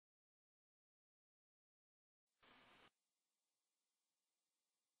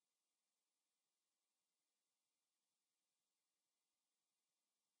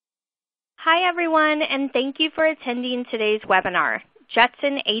Hi everyone, and thank you for attending today's webinar,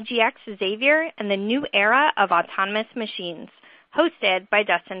 Jetson AGX Xavier and the New Era of Autonomous Machines, hosted by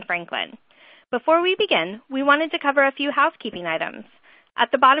Dustin Franklin. Before we begin, we wanted to cover a few housekeeping items.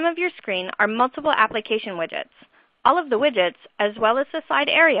 At the bottom of your screen are multiple application widgets. All of the widgets, as well as the slide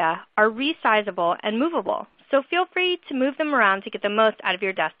area, are resizable and movable, so feel free to move them around to get the most out of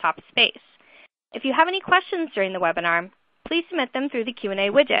your desktop space. If you have any questions during the webinar, please submit them through the Q&A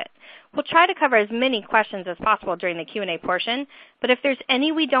widget. We'll try to cover as many questions as possible during the Q&A portion, but if there's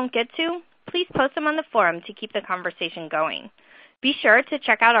any we don't get to, please post them on the forum to keep the conversation going. Be sure to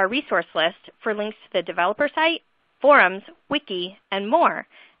check out our resource list for links to the developer site, forums, wiki, and more.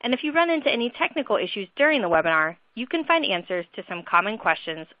 And if you run into any technical issues during the webinar, you can find answers to some common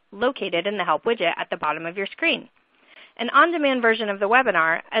questions located in the Help widget at the bottom of your screen. An on-demand version of the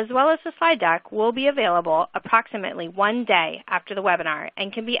webinar, as well as the slide deck, will be available approximately 1 day after the webinar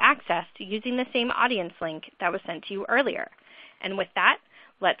and can be accessed using the same audience link that was sent to you earlier. And with that,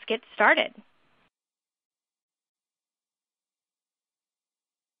 let's get started.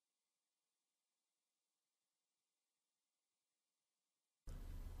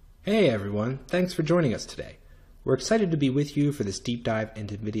 Hey everyone, thanks for joining us today. We're excited to be with you for this deep dive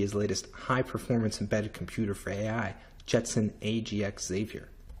into NVIDIA's latest high-performance embedded computer for AI, Jetson AGX Xavier.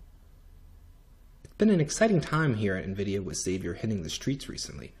 It's been an exciting time here at NVIDIA with Xavier hitting the streets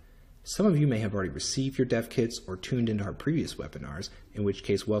recently. Some of you may have already received your dev kits or tuned into our previous webinars, in which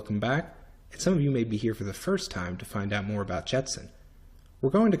case welcome back, and some of you may be here for the first time to find out more about Jetson.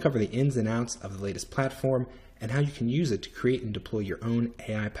 We're going to cover the ins and outs of the latest platform and how you can use it to create and deploy your own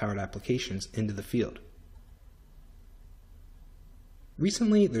AI-powered applications into the field.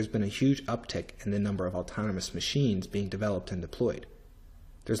 Recently, there's been a huge uptick in the number of autonomous machines being developed and deployed.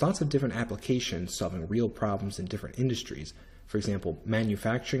 There's lots of different applications solving real problems in different industries. For example,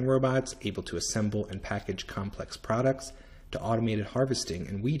 manufacturing robots able to assemble and package complex products, to automated harvesting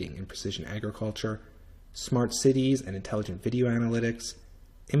and weeding in precision agriculture, smart cities and intelligent video analytics,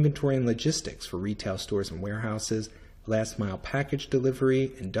 inventory and logistics for retail stores and warehouses, last-mile package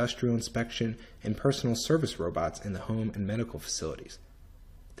delivery, industrial inspection, and personal service robots in the home and medical facilities.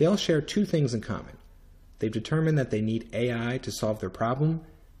 They all share two things in common. They've determined that they need AI to solve their problem,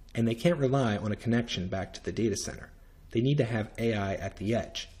 and they can't rely on a connection back to the data center. They need to have AI at the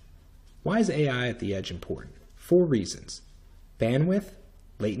edge. Why is AI at the edge important? 4 reasons: bandwidth,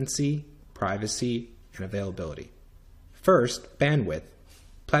 latency, privacy, and availability. First, bandwidth.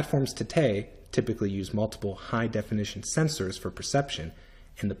 Platforms today typically use multiple high-definition sensors for perception,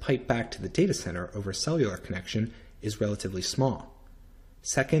 and the pipe back to the data center over a cellular connection is relatively small.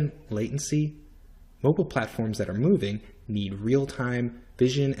 Second, latency. Mobile platforms that are moving need real-time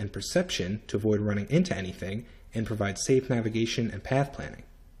vision and perception to avoid running into anything and provide safe navigation and path planning.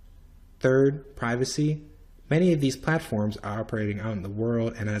 Third, privacy. Many of these platforms are operating out in the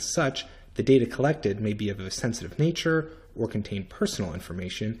world, and as such, the data collected may be of a sensitive nature or contain personal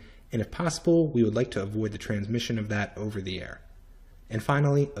information, and if possible, we would like to avoid the transmission of that over the air. And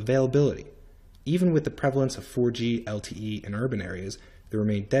finally, availability. Even with the prevalence of 4G, LTE in urban areas, there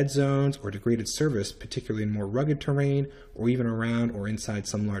remain dead zones or degraded service, particularly in more rugged terrain or even around or inside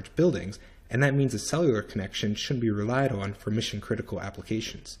some large buildings, and that means a cellular connection shouldn't be relied on for mission-critical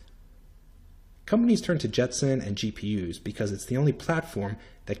applications. Companies turn to Jetson and GPUs because it's the only platform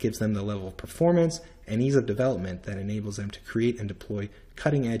that gives them the level of performance and ease of development that enables them to create and deploy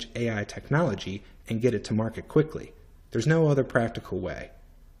cutting-edge AI technology and get it to market quickly. There's no other practical way.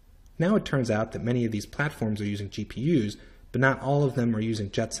 Now it turns out that many of these platforms are using GPUs, but not all of them are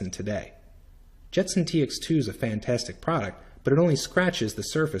using Jetson today. Jetson TX2 is a fantastic product, but it only scratches the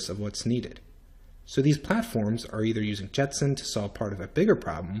surface of what's needed. So these platforms are either using Jetson to solve part of a bigger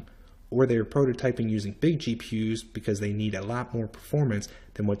problem, or they are prototyping using big GPUs because they need a lot more performance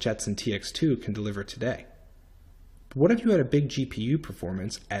than what Jetson TX2 can deliver today. But what if you had a big GPU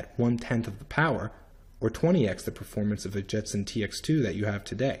performance at 1/10 of the power, or 20x the performance of a Jetson TX2 that you have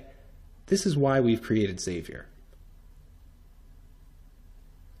today? This is why we've created Xavier.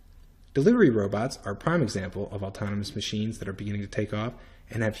 Delivery robots are a prime example of autonomous machines that are beginning to take off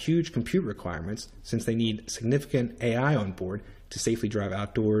and have huge compute requirements since they need significant AI on board to safely drive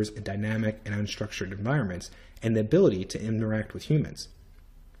outdoors in dynamic and unstructured environments and the ability to interact with humans.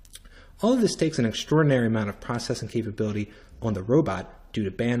 All of this takes an extraordinary amount of processing capability on the robot due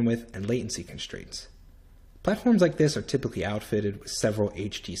to bandwidth and latency constraints. Platforms like this are typically outfitted with several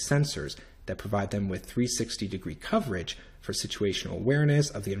HD sensors that provide them with 360-degree coverage for situational awareness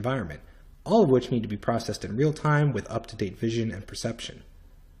of the environment, all of which need to be processed in real time with up-to-date vision and perception.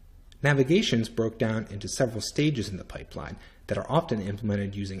 Navigations broke down into several stages in the pipeline that are often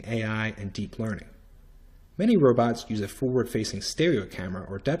implemented using AI and deep learning. Many robots use a forward-facing stereo camera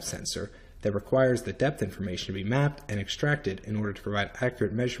or depth sensor that requires the depth information to be mapped and extracted in order to provide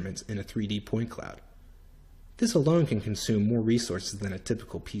accurate measurements in a 3D point cloud. This alone can consume more resources than a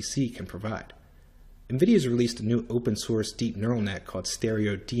typical PC can provide. NVIDIA has released a new open-source deep neural net called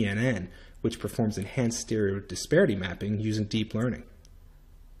Stereo DNN, which performs enhanced stereo disparity mapping using deep learning.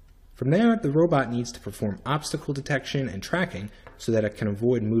 From there, the robot needs to perform obstacle detection and tracking so that it can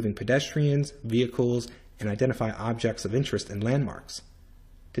avoid moving pedestrians, vehicles, and identify objects of interest and landmarks.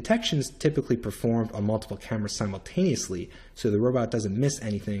 Detection is typically performed on multiple cameras simultaneously so the robot doesn't miss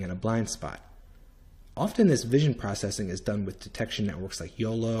anything in a blind spot. Often this vision processing is done with detection networks like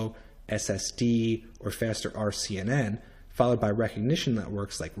YOLO, SSD, or faster RCNN, followed by recognition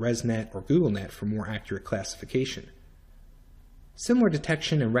networks like ResNet or GoogleNet for more accurate classification. Similar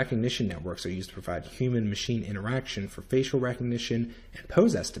detection and recognition networks are used to provide human-machine interaction for facial recognition and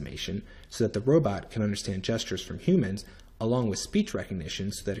pose estimation so that the robot can understand gestures from humans, along with speech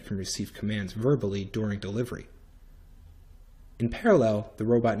recognition so that it can receive commands verbally during delivery. In parallel, the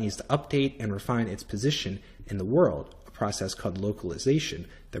robot needs to update and refine its position in the world, a process called localization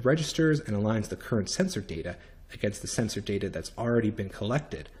that registers and aligns the current sensor data against the sensor data that's already been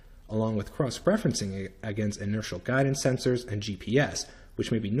collected, along with cross-referencing it against inertial guidance sensors and GPS,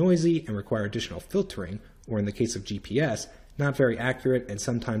 which may be noisy and require additional filtering, or in the case of GPS, not very accurate and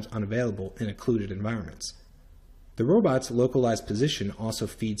sometimes unavailable in occluded environments. The robot's localized position also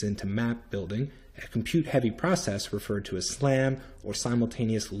feeds into map building, a compute-heavy process referred to as SLAM, or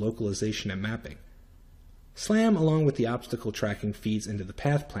simultaneous localization and mapping. SLAM, along with the obstacle tracking, feeds into the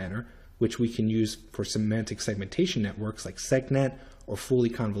path planner, which we can use for semantic segmentation networks like SegNet, or fully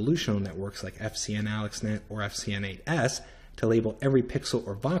convolutional networks like FCN AlexNet or FCN8S to label every pixel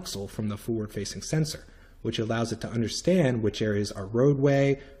or voxel from the forward-facing sensor, which allows it to understand which areas are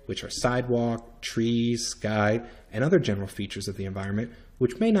roadway, which are sidewalk, trees, sky, and other general features of the environment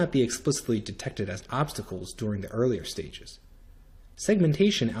which may not be explicitly detected as obstacles during the earlier stages.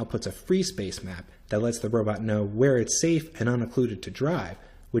 Segmentation outputs a free space map that lets the robot know where it's safe and unoccluded to drive,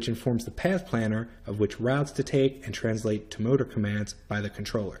 which informs the path planner of which routes to take and translate to motor commands by the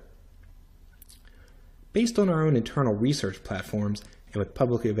controller. Based on our own internal research platforms and with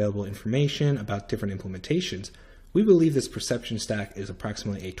publicly available information about different implementations, we believe this perception stack is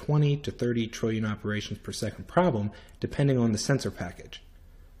approximately a 20 to 30 trillion operations per second problem depending on the sensor package.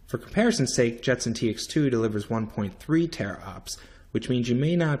 For comparison's sake, Jetson TX2 delivers 1.3 teraops, which means you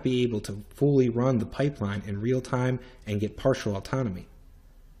may not be able to fully run the pipeline in real time and get partial autonomy.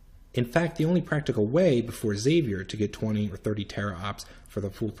 In fact, the only practical way before Xavier to get 20 or 30 teraops for the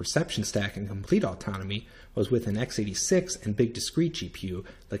full perception stack and complete autonomy was with an x86 and big discrete GPU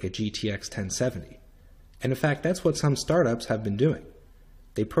like a GTX 1070. And in fact, that's what some startups have been doing.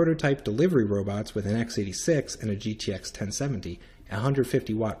 They prototype delivery robots with an x86 and a GTX 1070, a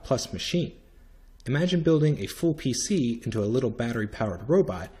 150 watt plus machine. Imagine building a full PC into a little battery-powered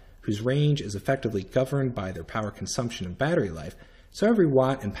robot whose range is effectively governed by their power consumption and battery life, so every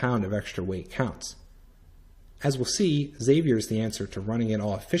watt and pound of extra weight counts. As we'll see, Xavier is the answer to running it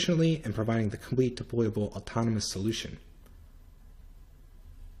all efficiently and providing the complete deployable autonomous solution.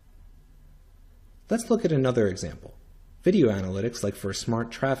 Let's look at another example, video analytics like for a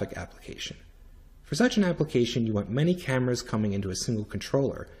smart traffic application. For such an application, you want many cameras coming into a single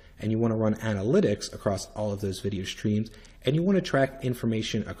controller, and you want to run analytics across all of those video streams, and you want to track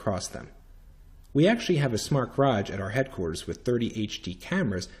information across them. We actually have a smart garage at our headquarters with 30 HD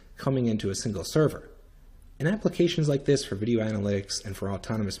cameras coming into a single server. In applications like this for video analytics and for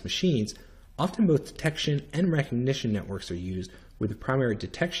autonomous machines, often both detection and recognition networks are used, where the primary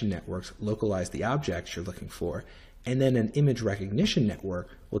detection networks localize the objects you're looking for, and then an image recognition network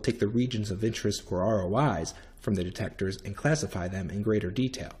will take the regions of interest or ROIs from the detectors and classify them in greater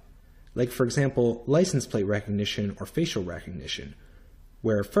detail. Like, for example, license plate recognition or facial recognition,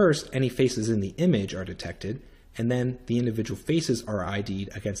 where first any faces in the image are detected, and then the individual faces are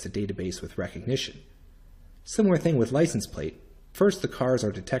ID'd against a database with recognition. Similar thing with license plate. First the cars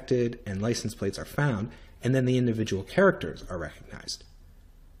are detected and license plates are found, and then the individual characters are recognized.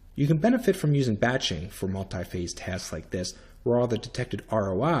 You can benefit from using batching for multi-phase tasks like this, where all the detected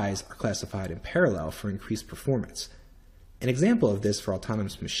ROIs are classified in parallel for increased performance. An example of this for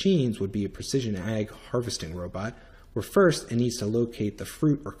autonomous machines would be a precision ag harvesting robot, where first it needs to locate the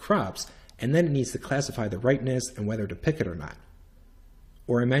fruit or crops, and then it needs to classify the ripeness and whether to pick it or not.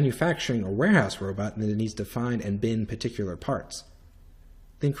 Or a manufacturing or warehouse robot that needs to find and bin particular parts.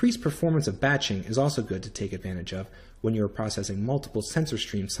 The increased performance of batching is also good to take advantage of when you are processing multiple sensor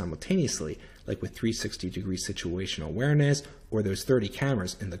streams simultaneously, like with 360-degree situational awareness or those 30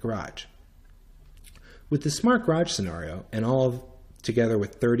 cameras in the garage. With the smart garage scenario, and all together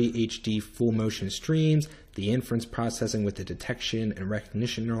with 30 HD full motion streams, the inference processing with the detection and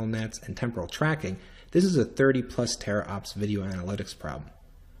recognition neural nets, and temporal tracking, this is a 30 plus teraops video analytics problem.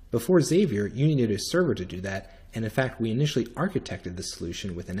 Before Xavier, you needed a server to do that, and in fact we initially architected the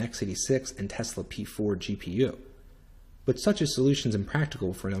solution with an x86 and Tesla P4 GPU. But such a solution is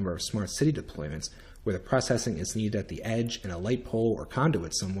impractical for a number of smart city deployments, where the processing is needed at the edge in a light pole or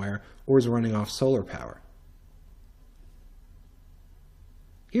conduit somewhere, or is running off solar power.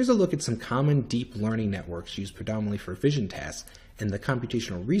 Here's a look at some common deep learning networks used predominantly for vision tasks and the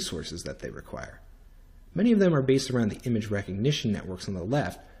computational resources that they require. Many of them are based around the image recognition networks on the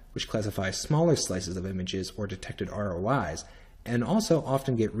left, which classify smaller slices of images or detected ROIs, and also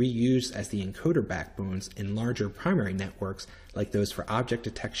often get reused as the encoder backbones in larger primary networks like those for object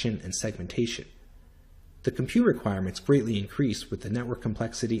detection and segmentation. The compute requirements greatly increase with the network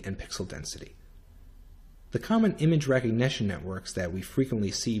complexity and pixel density. The common image recognition networks that we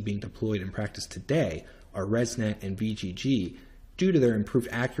frequently see being deployed in practice today are ResNet and VGG due to their improved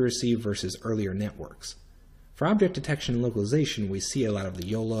accuracy versus earlier networks. For object detection and localization, we see a lot of the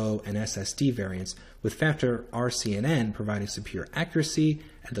YOLO and SSD variants, with faster RCNN providing superior accuracy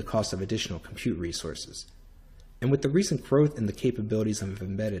at the cost of additional compute resources. And with the recent growth in the capabilities of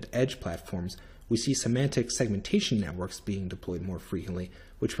embedded edge platforms, we see semantic segmentation networks being deployed more frequently,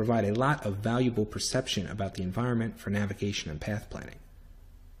 which provide a lot of valuable perception about the environment for navigation and path planning.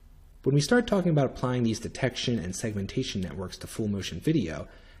 When we start talking about applying these detection and segmentation networks to full motion video,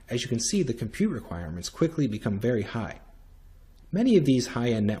 as you can see, the compute requirements quickly become very high. Many of these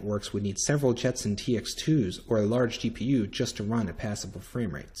high-end networks would need several Jetson TX2s or a large GPU just to run at passable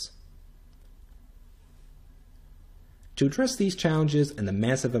frame rates. To address these challenges and the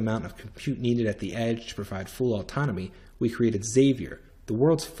massive amount of compute needed at the edge to provide full autonomy, we created Xavier, the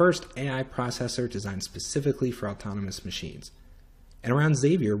world's first AI processor designed specifically for autonomous machines. And around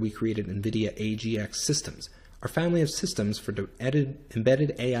Xavier, we created NVIDIA AGX systems, our family of systems for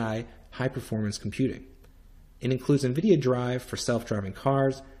embedded AI high-performance computing. It includes NVIDIA Drive for self-driving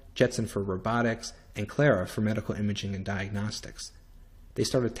cars, Jetson for robotics, and Clara for medical imaging and diagnostics. They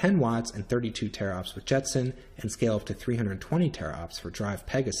start at 10 watts and 32 teraops with Jetson and scale up to 320 teraops for Drive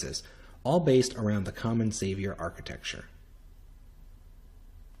Pegasus, all based around the common Xavier architecture.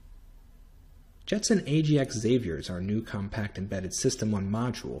 Jetson AGX Xavier is our new compact embedded system on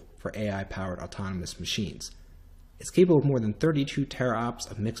module for AI-powered autonomous machines. It's capable of more than 32 teraops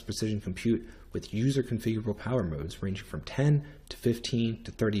of mixed precision compute with user-configurable power modes ranging from 10 to 15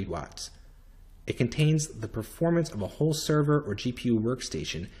 to 30 watts. It contains the performance of a whole server or GPU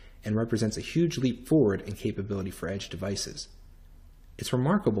workstation and represents a huge leap forward in capability for edge devices. It's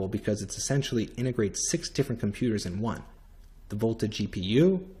remarkable because it essentially integrates 6 different computers in one: the Volta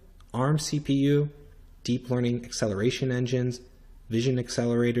GPU, ARM CPU, deep learning acceleration engines, vision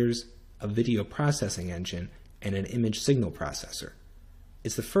accelerators, a video processing engine, and an image signal processor.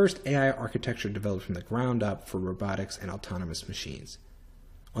 It's the first AI architecture developed from the ground up for robotics and autonomous machines.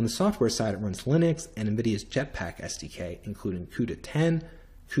 On the software side, it runs Linux and NVIDIA's JetPack SDK, including CUDA 10,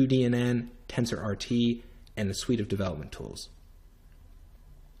 cuDNN, TensorRT, and a suite of development tools.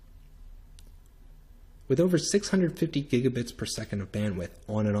 With over 650 gigabits per second of bandwidth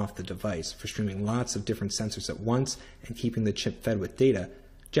on and off the device for streaming lots of different sensors at once and keeping the chip fed with data,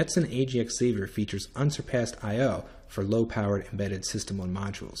 Jetson AGX Xavier features unsurpassed I/O for low-powered embedded system-on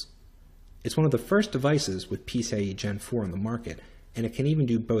modules. It's one of the first devices with PCIe Gen 4 on the market, and it can even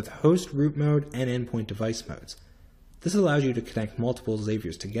do both host root mode and endpoint device modes. This allows you to connect multiple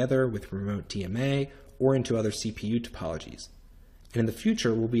Xaviers together with remote DMA or into other CPU topologies. And in the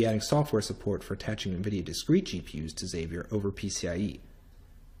future, we'll be adding software support for attaching NVIDIA discrete GPUs to Xavier over PCIe.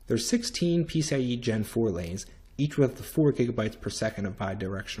 There are 16 PCIe Gen 4 lanes, each with up to 4 gigabytes per second of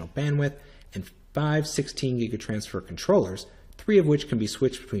bidirectional bandwidth, and 5 16 gigatransfer controllers, 3 of which can be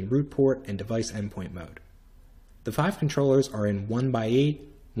switched between root port and device endpoint mode. The 5 controllers are in 1x8,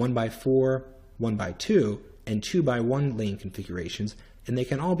 1x4, 1x2, and 2x1 lane configurations, and they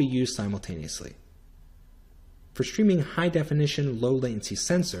can all be used simultaneously. For streaming high-definition, low-latency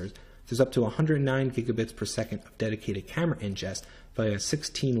sensors, there's up to 109 gigabits per second of dedicated camera ingest via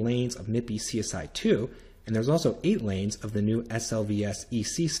 16 lanes of MIPI CSI-2, and there's also 8 lanes of the new SLVS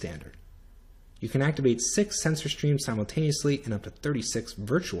EC standard. You can activate 6 sensor streams simultaneously and up to 36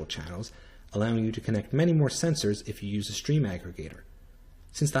 virtual channels, allowing you to connect many more sensors if you use a stream aggregator.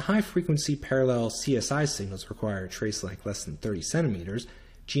 Since the high-frequency parallel CSI signals require a trace length less than 30 centimeters,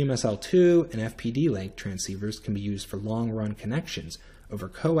 GMSL2 and FPD-link transceivers can be used for long-run connections over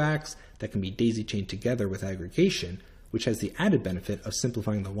coax that can be daisy-chained together with aggregation, which has the added benefit of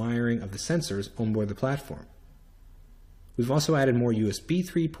simplifying the wiring of the sensors on board the platform. We've also added more USB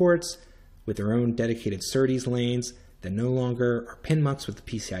 3 ports with their own dedicated SerDes lanes that no longer are pin mucks with the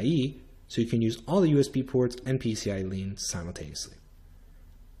PCIe, so you can use all the USB ports and PCIe lanes simultaneously.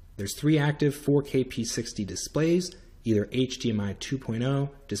 There's 3 active 4K P60 displays, either HDMI 2.0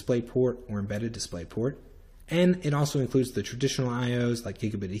 DisplayPort or embedded DisplayPort, and it also includes the traditional I/Os like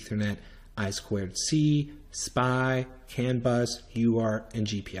Gigabit Ethernet, I2C, SPI, CAN bus, UART, and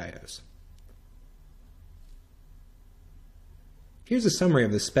GPIOs. Here's a summary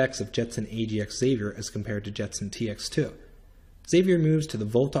of the specs of Jetson AGX Xavier as compared to Jetson TX2. Xavier moves to the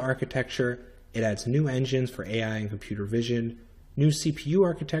Volta architecture, it adds new engines for AI and computer vision, new CPU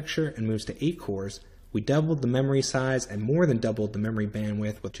architecture, and moves to 8 cores. We doubled the memory size and more than doubled the memory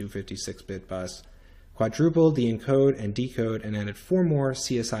bandwidth with 256-bit bus, quadrupled the encode and decode, and added 4 more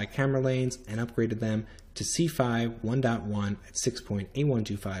CSI camera lanes and upgraded them to C5 1.1 at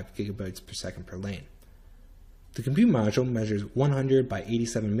 6.8125 gigabytes per second per lane. The compute module measures 100 by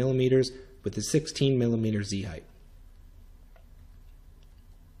 87 millimeters with a 16 millimeter Z height.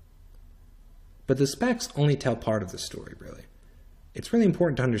 But the specs only tell part of the story, really. It's really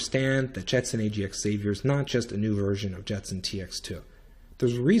important to understand that Jetson AGX Xavier is not just a new version of Jetson TX2.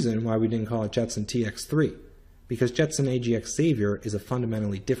 There's a reason why we didn't call it Jetson TX3, because Jetson AGX Xavier is a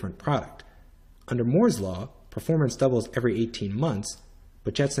fundamentally different product. Under Moore's law, performance doubles every 18 months,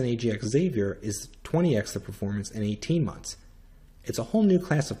 but Jetson AGX Xavier is 20x the performance in 18 months. It's a whole new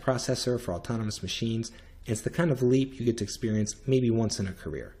class of processor for autonomous machines, and it's the kind of leap you get to experience maybe once in a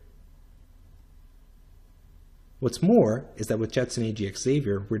career. What's more is that with Jetson AGX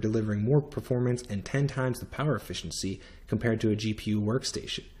Xavier, we're delivering more performance and 10 times the power efficiency compared to a GPU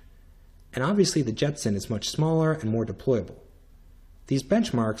workstation. And obviously the Jetson is much smaller and more deployable. These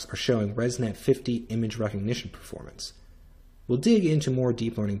benchmarks are showing ResNet 50 image recognition performance. We'll dig into more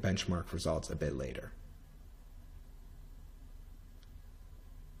deep learning benchmark results a bit later.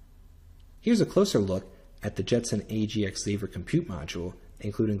 Here's a closer look at the Jetson AGX Xavier compute module,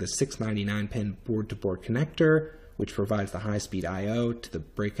 including the 699-pin board-to-board connector, which provides the high-speed I/O to the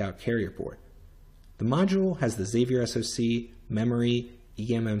breakout carrier board. The module has the Xavier SoC, memory,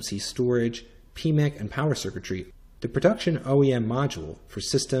 eMMC storage, PMIC, and power circuitry. The production OEM module for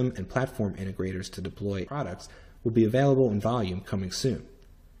system and platform integrators to deploy products will be available in volume coming soon.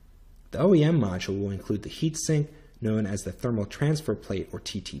 The OEM module will include the heatsink, known as the thermal transfer plate or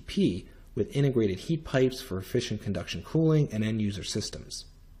TTP, with integrated heat pipes for efficient conduction cooling and end-user systems.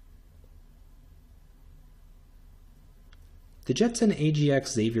 The Jetson AGX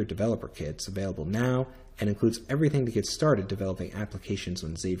Xavier Developer Kit is available now and includes everything to get started developing applications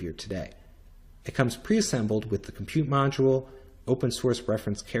on Xavier today. It comes pre-assembled with the compute module, open-source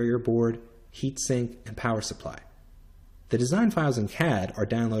reference carrier board, heatsink, and power supply. The design files in CAD are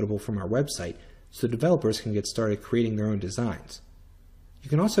downloadable from our website so developers can get started creating their own designs. You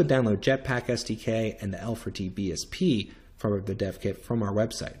can also download JetPack SDK and the L4T BSP from the dev kit from our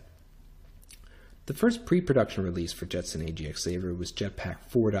website. The first pre-production release for Jetson AGX Xavier was JetPack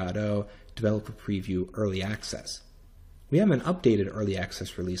 4.0 Developer Preview Early Access. We have an updated early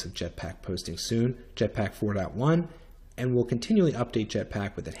access release of JetPack posting soon, JetPack 4.1, and we'll continually update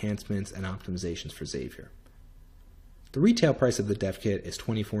JetPack with enhancements and optimizations for Xavier. The retail price of the dev kit is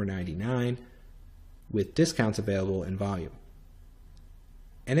 $24.99, with discounts available in volume.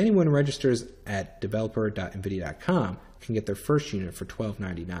 And anyone who registers at developer.nvidia.com can get their first unit for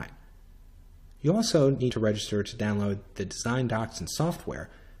 $12.99. You also need to register to download the design docs and software,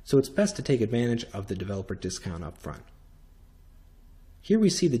 so it's best to take advantage of the developer discount up front. Here we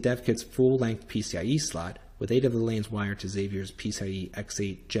see the dev kit's full-length PCIe slot, with 8 of the lanes wired to Xavier's PCIe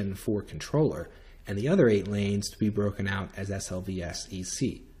X8 Gen 4 controller, and the other 8 lanes to be broken out as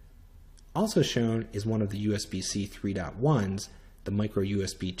SLVS-EC. Also shown is one of the USB-C 3.1s, the micro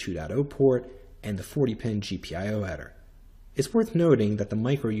USB 2.0 port, and the 40-pin GPIO header. It's worth noting that the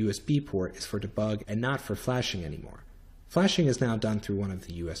micro USB port is for debug and not for flashing anymore. Flashing is now done through one of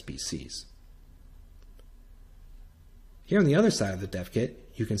the USB-Cs. Here on the other side of the dev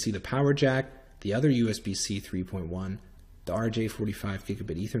kit, you can see the power jack, the other USB-C 3.1, the RJ45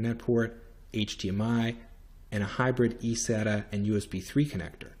 gigabit Ethernet port, HDMI, and a hybrid eSATA and USB 3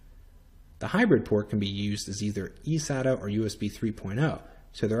 connector. The hybrid port can be used as either eSATA or USB 3.0,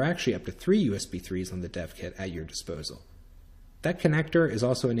 so there are actually up to 3 USB 3s on the dev kit at your disposal. That connector is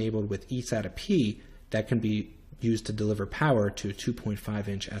also enabled with eSATA-P that can be used to deliver power to a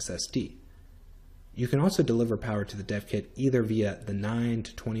 2.5-inch SSD. You can also deliver power to the dev kit either via the 9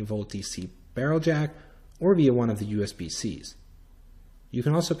 to 20 volt DC barrel jack or via one of the USB-Cs. You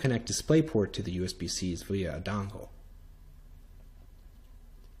can also connect DisplayPort to the USB-Cs via a dongle.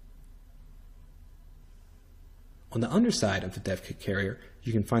 On the underside of the dev kit carrier,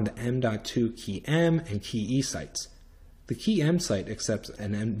 you can find the M.2 key M and key E sites. The key M site accepts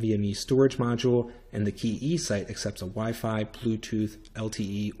an NVMe storage module, and the key E site accepts a Wi-Fi, Bluetooth,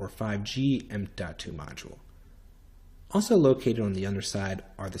 LTE, or 5G M.2 module. Also located on the underside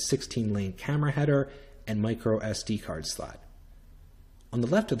are the 16-lane camera header and micro SD card slot. On the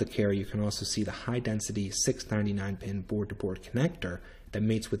left of the carrier, you can also see the high-density 699-pin board-to-board connector that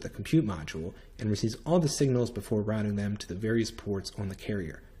mates with the compute module and receives all the signals before routing them to the various ports on the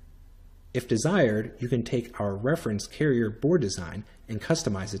carrier. If desired, you can take our reference carrier board design and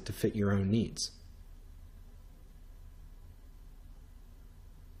customize it to fit your own needs.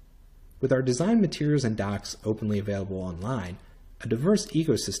 With our design materials and docs openly available online, a diverse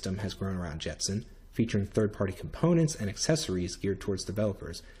ecosystem has grown around Jetson, featuring third-party components and accessories geared towards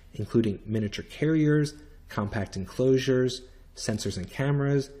developers, including miniature carriers, compact enclosures, sensors and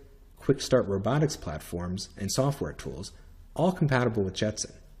cameras, quick-start robotics platforms, and software tools, all compatible with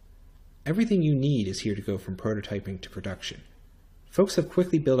Jetson. Everything you need is here to go from prototyping to production. Folks have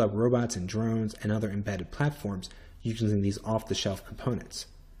quickly built up robots and drones and other embedded platforms using these off-the-shelf components.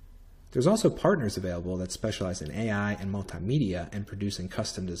 There's also partners available that specialize in AI and multimedia and producing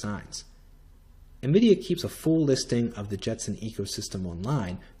custom designs. NVIDIA keeps a full listing of the Jetson ecosystem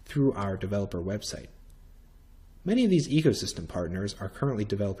online through our developer website. Many of these ecosystem partners are currently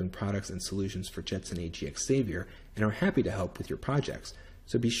developing products and solutions for Jetson AGX Xavier and are happy to help with your projects,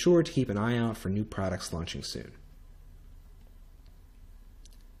 so be sure to keep an eye out for new products launching soon.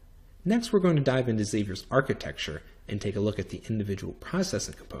 Next, we're going to dive into Xavier's architecture and take a look at the individual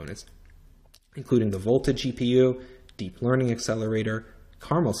processing components, including the Volta GPU, Deep Learning Accelerator,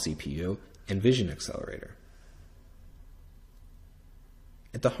 Caramel CPU, and Vision Accelerator.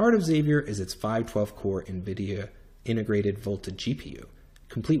 At the heart of Xavier is its 512-core NVIDIA integrated Volta GPU,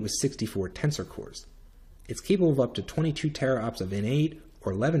 complete with 64 tensor cores. It's capable of up to 22 teraops of N8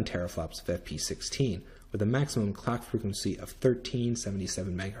 or 11 teraflops of FP16, with a maximum clock frequency of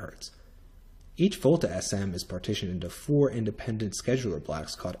 1377 MHz. Each Volta SM is partitioned into 4 independent scheduler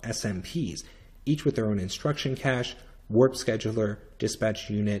blocks called SMPs, each with their own instruction cache, warp scheduler, dispatch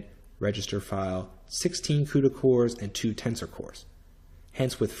unit, register file, 16 CUDA cores, and 2 tensor cores.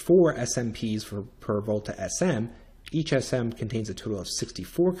 Hence, with 4 SMPs per Volta SM, each SM contains a total of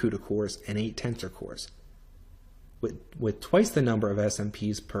 64 CUDA cores and 8 tensor cores. With twice the number of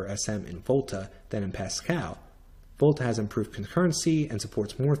SMPs per SM in Volta than in Pascal, Volta has improved concurrency and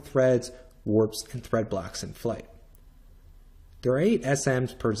supports more threads, warps, and thread blocks in flight. There are 8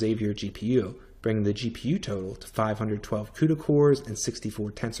 SMs per Xavier GPU, bringing the GPU total to 512 CUDA cores and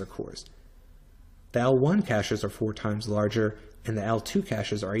 64 tensor cores. The L1 caches are 4 times larger, and the L2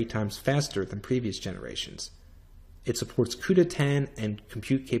 caches are 8 times faster than previous generations. It supports CUDA 10 and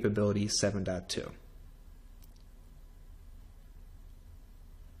compute capability 7.2.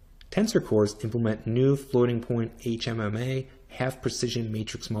 Tensor cores implement new floating point HMMA, half-precision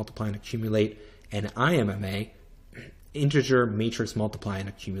matrix multiply and accumulate, and IMMA, integer matrix multiply and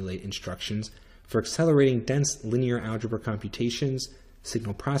accumulate instructions for accelerating dense linear algebra computations,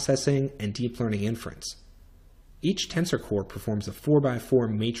 signal processing, and deep learning inference. Each tensor core performs a 4x4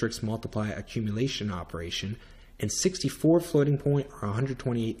 matrix multiply accumulation operation, and 64 floating point or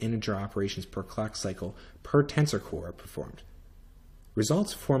 128 integer operations per clock cycle per tensor core are performed.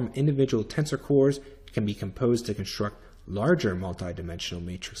 Results from individual tensor cores can be composed to construct larger multidimensional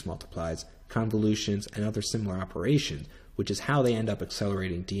matrix multiplies, convolutions, and other similar operations, which is how they end up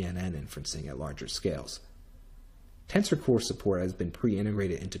accelerating DNN inferencing at larger scales. Tensor core support has been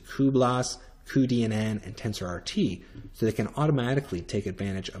pre-integrated into cuBLAS, cuDNN, and TensorRT, so they can automatically take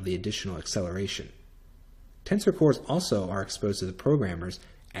advantage of the additional acceleration. Tensor cores also are exposed to the programmers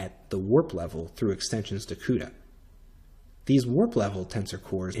at the warp level through extensions to CUDA. These warp-level tensor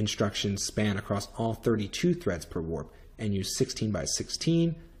cores instructions span across all 32 threads per warp and use 16 by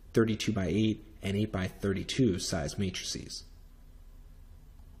 16, 32 by 8, and 8 by 32 size matrices.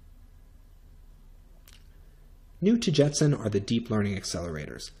 New to Jetson are the deep learning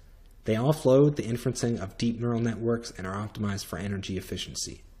accelerators. They offload the inferencing of deep neural networks and are optimized for energy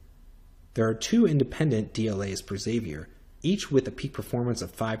efficiency. There are 2 independent DLAs per Xavier, each with a peak performance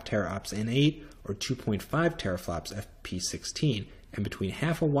of 5 teraops N8 or 2.5 teraflops FP16 and between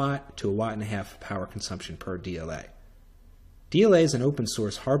half a watt to 1.5 watts power consumption per DLA. DLA is an open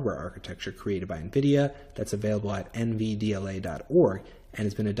source hardware architecture created by NVIDIA that's available at nvdla.org and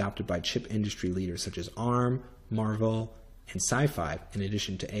has been adopted by chip industry leaders such as ARM, Marvell, and Sci-Fi, in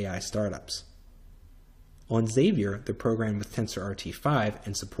addition to AI startups. On Xavier, they're programmed with TensorRT5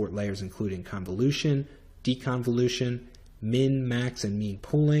 and support layers including convolution, deconvolution, min, max, and mean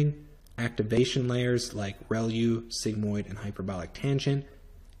pooling, activation layers like ReLU, sigmoid, and hyperbolic tangent,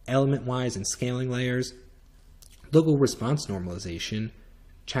 element-wise and scaling layers, local response normalization,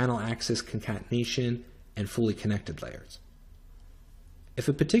 channel axis concatenation, and fully connected layers. If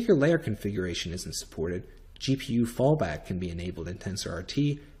a particular layer configuration isn't supported, GPU fallback can be enabled in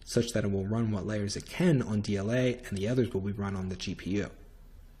TensorRT such that it will run what layers it can on DLA and the others will be run on the GPU.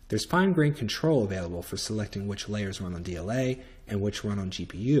 There's fine-grained control available for selecting which layers run on DLA and which run on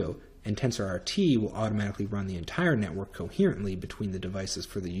GPU, and TensorRT will automatically run the entire network coherently between the devices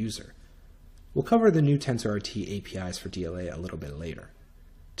for the user. We'll cover the new TensorRT APIs for DLA a little bit later.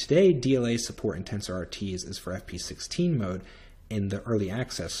 Today, DLA support in TensorRTs is for FP16 mode in the early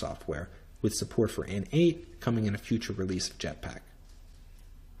access software, with support for N8 coming in a future release of JetPack.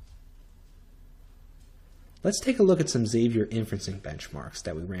 Let's take a look at some Xavier inferencing benchmarks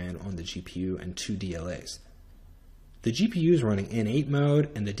that we ran on the GPU and two DLAs. The GPU is running N8 mode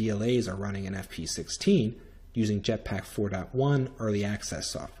and the DLAs are running in FP16 using JetPack 4.1 early access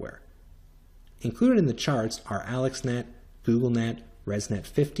software. Included in the charts are AlexNet, GoogleNet, ResNet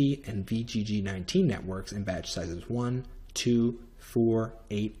 50, and VGG19 networks in batch sizes 1, 2, 4,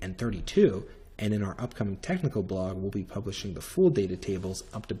 8, and 32, and in our upcoming technical blog we'll be publishing the full data tables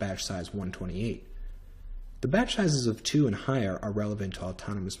up to batch size 128. The batch sizes of 2 and higher are relevant to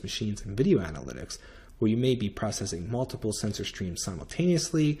autonomous machines and video analytics, where you may be processing multiple sensor streams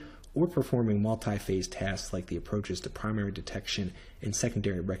simultaneously or performing multi-phase tasks like the approaches to primary detection and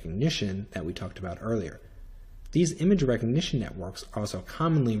secondary recognition that we talked about earlier. These image recognition networks are also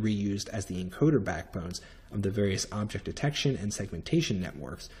commonly reused as the encoder backbones of the various object detection and segmentation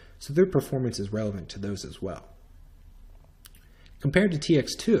networks, so their performance is relevant to those as well. Compared to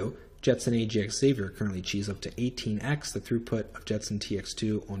TX2, Jetson AGX Xavier currently achieves up to 18x the throughput of Jetson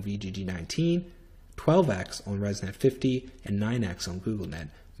TX2 on VGG19, 12x on ResNet 50, and 9x on GoogleNet,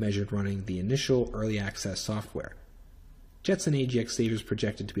 measured running the initial early access software. Jetson AGX Xavier is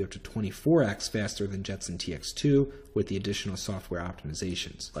projected to be up to 24x faster than Jetson TX2 with the additional software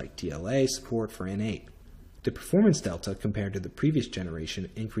optimizations, like DLA support for N8. The performance delta compared to the previous generation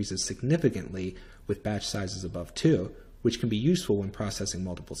increases significantly with batch sizes above 2, which can be useful when processing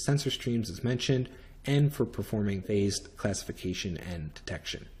multiple sensor streams as mentioned, and for performing phased classification and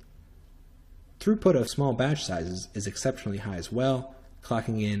detection. Throughput of small batch sizes is exceptionally high as well,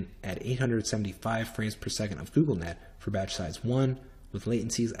 clocking in at 875 frames per second of GoogleNet for batch size 1, with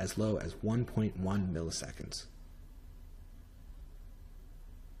latencies as low as 1.1 milliseconds.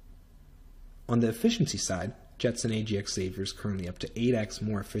 On the efficiency side, Jetson AGX Xavier is currently up to 8x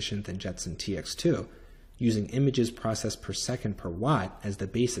more efficient than Jetson TX2, using images processed per second per watt as the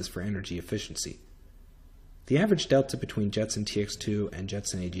basis for energy efficiency. The average delta between Jetson TX2 and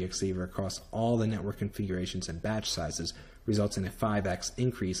Jetson AGX Xavier across all the network configurations and batch sizes results in a 5x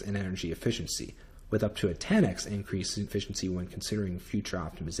increase in energy efficiency, with up to a 10x increase in efficiency when considering future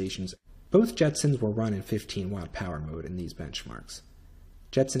optimizations. Both Jetsons will run in 15-watt power mode in these benchmarks.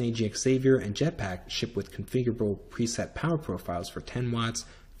 Jetson AGX Xavier and JetPack ship with configurable preset power profiles for 10 watts,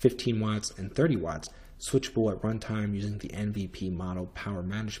 15 watts, and 30 watts, switchable at runtime using the MVP model power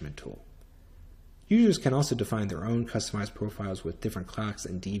management tool. Users can also define their own customized profiles with different clocks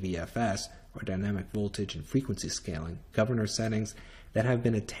and DVFS, or dynamic voltage and frequency scaling, governor settings that have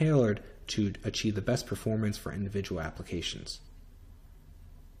been tailored to achieve the best performance for individual applications.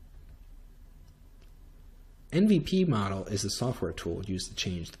 MVP model is a software tool used to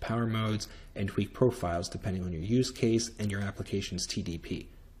change the power modes and tweak profiles depending on your use case and your application's TDP.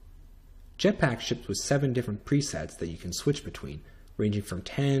 JetPack ships with 7 different presets that you can switch between, ranging from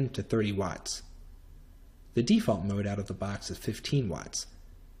 10 to 30 watts. The default mode out of the box is 15 watts.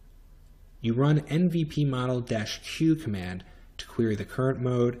 You run NVP model-Q command to query the current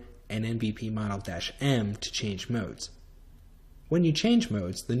mode and NVP model-M to change modes. When you change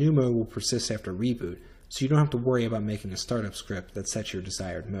modes, the new mode will persist after reboot, so you don't have to worry about making a startup script that sets your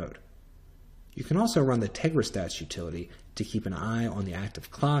desired mode. You can also run the Tegrastats utility to keep an eye on the active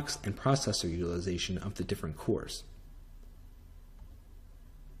clocks and processor utilization of the different cores.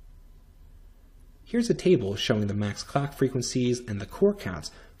 Here's a table showing the max clock frequencies and the core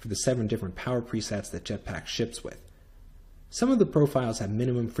counts for the 7 different power presets that JetPack ships with. Some of the profiles have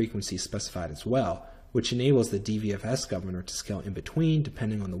minimum frequencies specified as well, which enables the DVFS governor to scale in between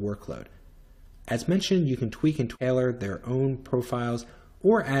depending on the workload. As mentioned, you can tweak and tailor their own profiles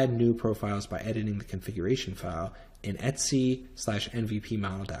or add new profiles by editing the configuration file in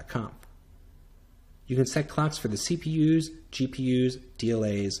etsy/nvpmodel.com. You can set clocks for the CPUs, GPUs,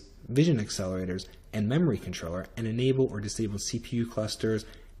 DLAs, vision accelerators, and memory controller, and enable or disable CPU clusters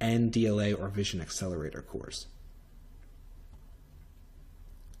and DLA or vision accelerator cores.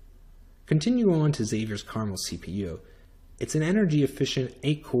 Continue on to Xavier's Carmel CPU. It's an energy-efficient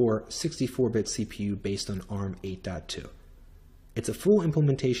 8-core, 64-bit CPU based on ARM 8.2. It's a full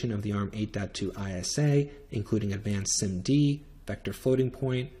implementation of the ARM 8.2 ISA, including advanced SIMD, vector floating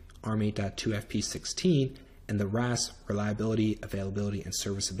point, ARM 8.2 FP16, and the RAS reliability, availability, and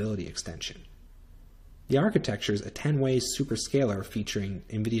serviceability extension. The architecture is a 10-way superscalar featuring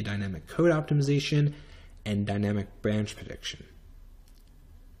NVIDIA dynamic code optimization and dynamic branch prediction.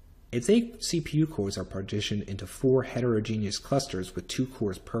 Its 8 CPU cores are partitioned into 4 heterogeneous clusters with 2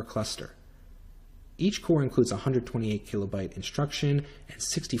 cores per cluster. Each core includes 128 kilobyte instruction and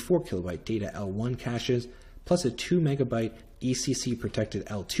 64 kilobyte data L1 caches, plus a 2 megabyte ECC protected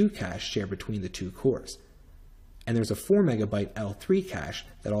L2 cache shared between the 2 cores. And there's a 4 megabyte L3 cache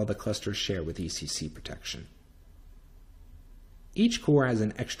that all the clusters share with ECC protection. Each core has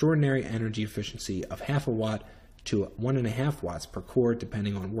an extraordinary energy efficiency of half a watt to 1.5 watts per core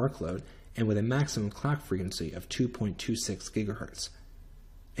depending on workload, and with a maximum clock frequency of 2.26 gigahertz.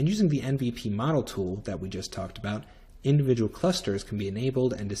 And using the NVP model tool that we just talked about, individual clusters can be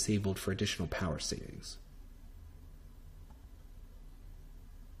enabled and disabled for additional power savings.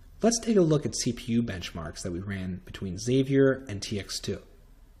 Let's take a look at CPU benchmarks that we ran between Xavier and TX2.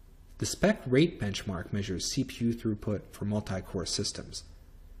 The spec rate benchmark measures CPU throughput for multi-core systems.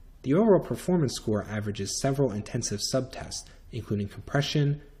 The overall performance score averages several intensive subtests, including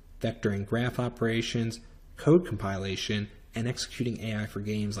compression, vector and graph operations, code compilation, and executing AI for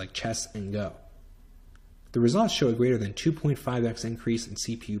games like chess and Go. The results show a greater than 2.5x increase in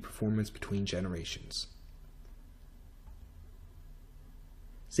CPU performance between generations.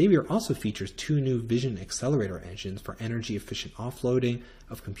 Xavier also features 2 new vision accelerator engines for energy-efficient offloading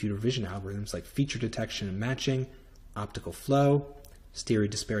of computer vision algorithms like feature detection and matching, optical flow, stereo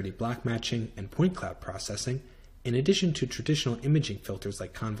disparity block matching, and point cloud processing, in addition to traditional imaging filters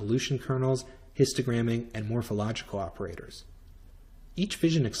like convolution kernels, histogramming, and morphological operators. Each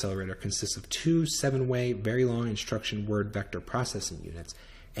vision accelerator consists of 2 7-way very long instruction word vector processing units,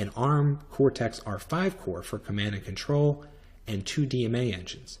 an ARM Cortex-R5 core for command and control, and 2 DMA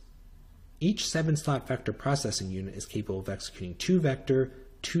engines. Each 7-slot vector processing unit is capable of executing 2 vector,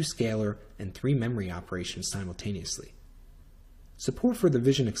 2 scalar, and 3 memory operations simultaneously. Support for the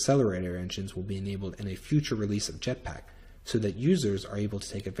vision accelerator engines will be enabled in a future release of JetPack so that users are able to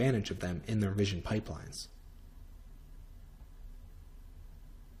take advantage of them in their vision pipelines.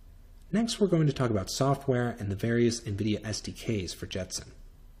 Next, we're going to talk about software and the various NVIDIA SDKs for Jetson.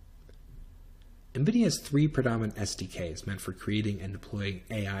 NVIDIA has 3 predominant SDKs meant for creating and deploying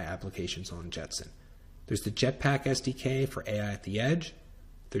AI applications on Jetson. There's the JetPack SDK for AI at the edge,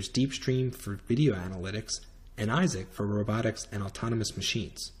 there's DeepStream for video analytics, and Isaac for robotics and autonomous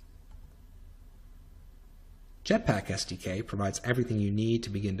machines. JetPack SDK provides everything you need to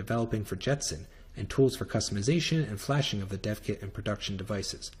begin developing for Jetson and tools for customization and flashing of the dev kit and production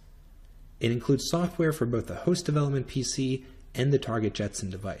devices. It includes software for both the host development PC and the target Jetson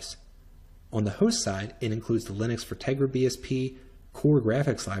device. On the host side, it includes the Linux for Tegra BSP, core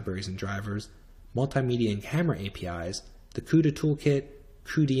graphics libraries and drivers, multimedia and camera APIs, the CUDA toolkit,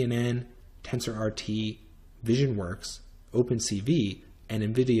 cuDNN, TensorRT, VisionWorks, OpenCV, and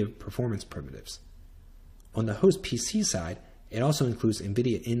NVIDIA performance primitives. On the host PC side, it also includes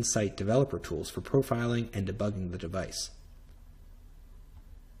NVIDIA Insight developer tools for profiling and debugging the device.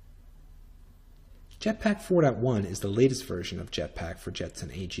 JetPack 4.1 is the latest version of JetPack for Jetson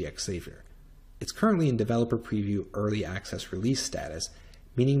AGX Xavier. It's currently in developer preview early access release status,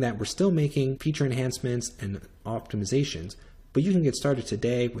 meaning that we're still making feature enhancements and optimizations, but you can get started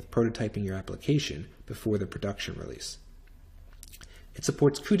today with prototyping your application before the production release. It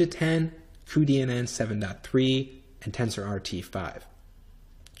supports CUDA 10, cuDNN 7.3, and TensorRT 5.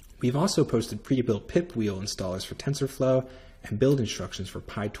 We've also posted pre-built pip wheel installers for TensorFlow and build instructions for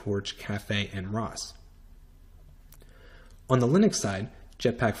PyTorch, Caffe, and ROS. On the Linux side,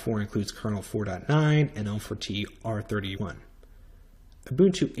 JetPack 4 includes kernel 4.9 and L4T R31.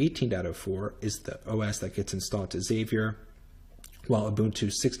 Ubuntu 18.04 is the OS that gets installed to Xavier, while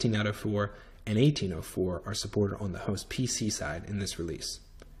Ubuntu 16.04 and 18.04 are supported on the host PC side in this release.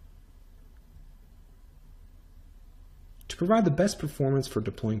 To provide the best performance for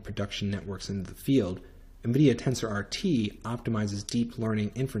deploying production networks into the field, NVIDIA TensorRT optimizes deep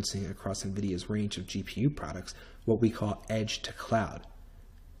learning inferencing across NVIDIA's range of GPU products, what we call edge to cloud.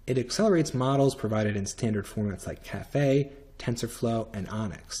 It accelerates models provided in standard formats like Caffe, TensorFlow, and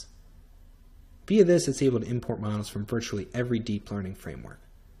Onyx. Via this, it's able to import models from virtually every deep learning framework.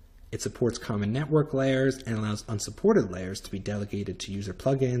 It supports common network layers and allows unsupported layers to be delegated to user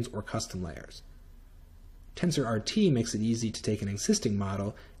plugins or custom layers. TensorRT makes it easy to take an existing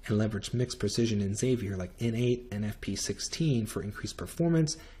model and leverage mixed precision in Xavier like N8 and FP16 for increased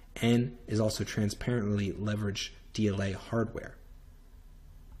performance, and is also transparently leverage DLA hardware.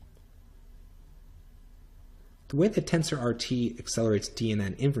 The way that TensorRT accelerates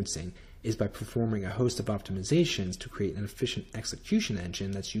DNN inferencing is by performing a host of optimizations to create an efficient execution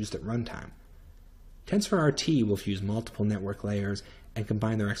engine that's used at runtime. TensorRT will fuse multiple network layers and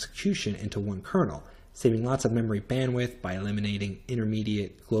combine their execution into one kernel, saving lots of memory bandwidth by eliminating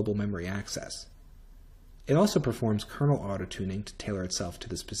intermediate global memory access. It also performs kernel auto-tuning to tailor itself to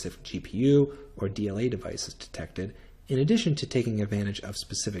the specific GPU or DLA devices detected, in addition to taking advantage of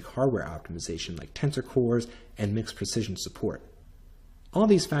specific hardware optimization like tensor cores and mixed precision support. All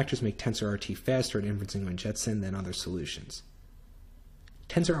these factors make TensorRT faster at inferencing on Jetson than other solutions.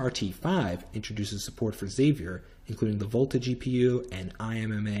 TensorRT5 introduces support for Xavier, including the Volta GPU and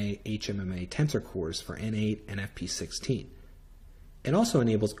IMMA HMMA tensor cores for N8 and FP16. It also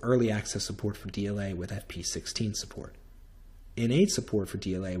enables early access support for DLA with FP16 support. N8 support for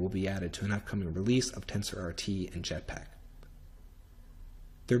DLA will be added to an upcoming release of TensorRT and JetPack.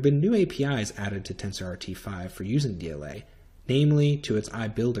 There have been new APIs added to TensorRT5 for using DLA, namely to its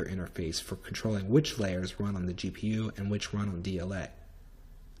iBuilder interface for controlling which layers run on the GPU and which run on DLA.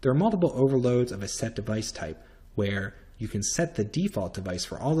 There are multiple overloads of a set device type where you can set the default device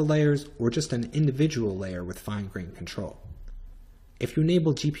for all the layers or just an individual layer with fine-grained control. If you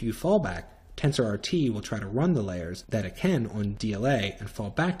enable GPU fallback, TensorRT will try to run the layers that it can on DLA and fall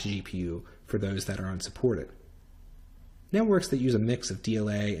back to GPU for those that are unsupported. Networks that use a mix of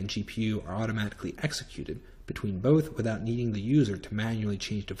DLA and GPU are automatically executed between both without needing the user to manually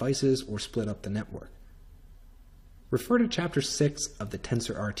change devices or split up the network. Refer to Chapter 6 of the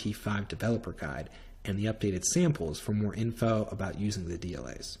TensorRT5 Developer Guide and the updated samples for more info about using the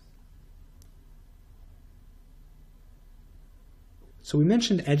DLAs. So we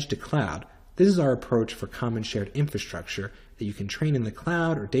mentioned edge to cloud. This is our approach for common shared infrastructure that you can train in the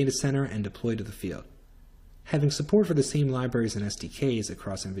cloud or data center and deploy to the field. Having support for the same libraries and SDKs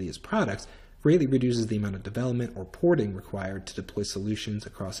across NVIDIA's products greatly reduces the amount of development or porting required to deploy solutions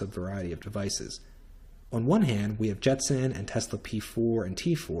across a variety of devices. On one hand, we have Jetson and Tesla P4 and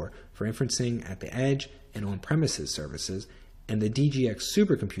T4 for inferencing at the edge and on-premises services, and the DGX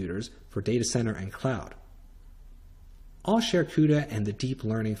supercomputers for data center and cloud. All share CUDA and the deep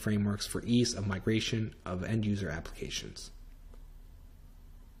learning frameworks for ease of migration of end-user applications.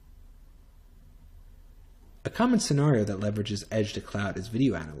 A common scenario that leverages edge to cloud is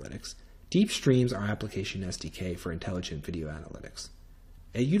video analytics. DeepStream is our application SDK for intelligent video analytics.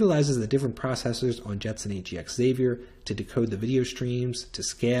 It utilizes the different processors on Jetson AGX Xavier to decode the video streams, to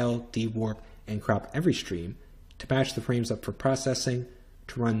scale, dewarp, and crop every stream, to batch the frames up for processing,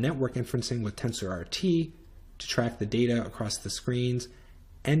 to run network inferencing with TensorRT, to track the data across the screens,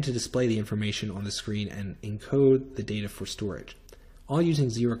 and to display the information on the screen and encode the data for storage, all using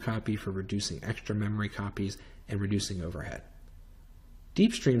zero copy for reducing extra memory copies and reducing overhead.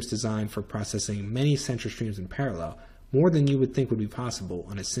 DeepStream is designed for processing many sensor streams in parallel, more than you would think would be possible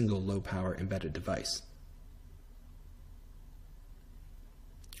on a single low-power embedded device.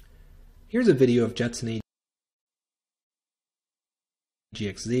 Here's a video of Jetson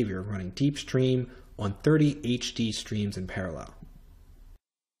AGX Xavier running DeepStream on 30 HD streams in parallel.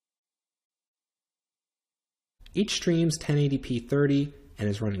 Each stream's 1080p 30 and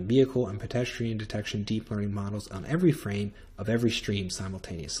is running vehicle and pedestrian detection deep learning models on every frame of every stream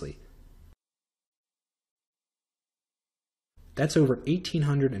simultaneously. That's over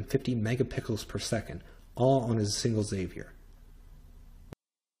 1850 megapixels per second, all on a single Xavier.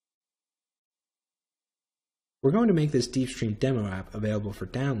 We're going to make this DeepStream demo app available for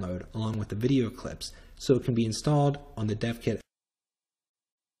download along with the video clips so it can be installed on the dev kit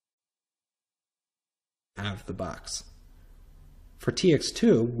out of the box. For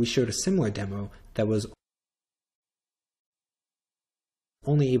TX2, we showed a similar demo that was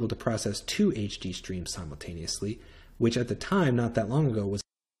only able to process 2 HD streams simultaneously, which at the time, not that long ago, was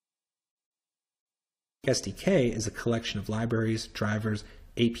SDK is a collection of libraries, drivers,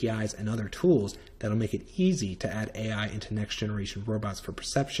 APIs, and other tools that'll make it easy to add AI into next-generation robots for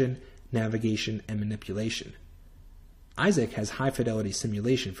perception, navigation, and manipulation. Isaac has high-fidelity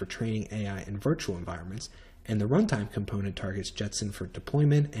simulation for training AI in virtual environments, and the runtime component targets Jetson for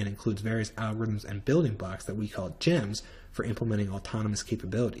deployment and includes various algorithms and building blocks that we call gems for implementing autonomous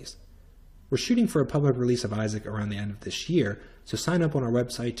capabilities. We're shooting for a public release of Isaac around the end of this year, so sign up on our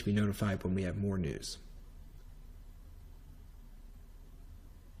website to be notified when we have more news.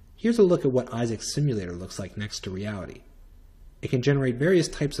 Here's a look at what Isaac's simulator looks like next to reality. It can generate various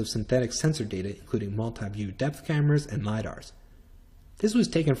types of synthetic sensor data, including multi-view depth cameras and LiDARs. This was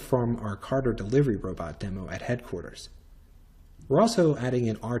taken from our Carter delivery robot demo at headquarters. We're also adding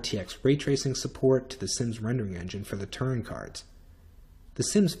in RTX ray tracing support to the Sims rendering engine for the Turing cards. The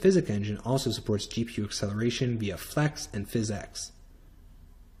Sims physics engine also supports GPU acceleration via Flex and PhysX.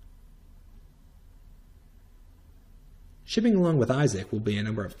 Shipping along with Isaac will be a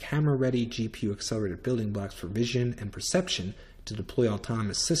number of camera-ready GPU-accelerated building blocks for vision and perception to deploy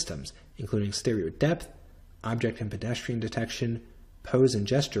autonomous systems, including stereo depth, object and pedestrian detection, pose and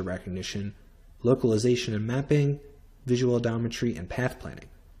gesture recognition, localization and mapping, visual odometry, and path planning.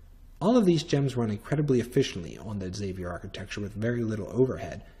 All of these gems run incredibly efficiently on the Xavier architecture with very little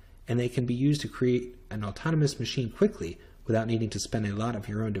overhead, and they can be used to create an autonomous machine quickly without needing to spend a lot of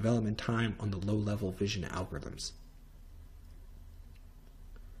your own development time on the low-level vision algorithms.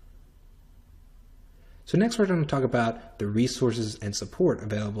 So next we're going to talk about the resources and support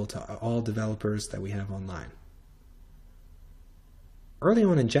available to all developers that we have online. Early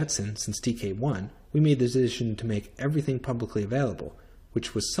on in Jetson, since DK1, we made the decision to make everything publicly available,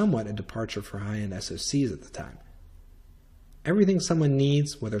 which was somewhat a departure for high-end SoCs at the time. Everything someone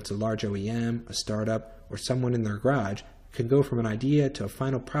needs, whether it's a large OEM, a startup, or someone in their garage, can go from an idea to a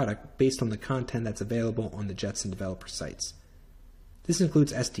final product based on the content that's available on the Jetson developer sites. This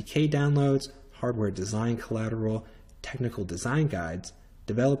includes SDK downloads, hardware design collateral, technical design guides,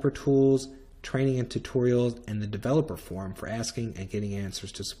 developer tools, training and tutorials, and the developer forum for asking and getting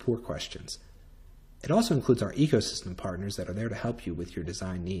answers to support questions. It also includes our ecosystem partners that are there to help you with your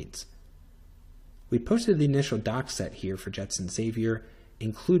design needs. We posted the initial doc set here for Jetson Xavier,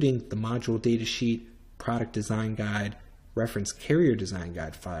 including the module datasheet, product design guide, reference carrier design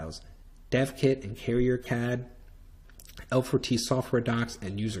guide files, dev kit and carrier CAD, L4T software docs,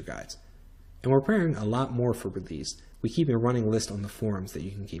 and user guides. And we're preparing a lot more for release. We keep a running list on the forums that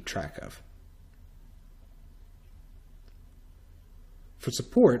you can keep track of. For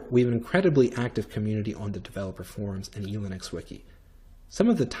support, we have an incredibly active community on the developer forums and eLinux Wiki. Some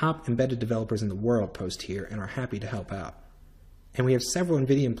of the top embedded developers in the world post here and are happy to help out. And we have several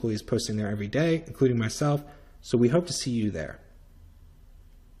NVIDIA employees posting there every day, including myself, so we hope to see you there.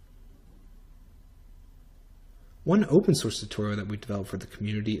 One open source tutorial that we developed for the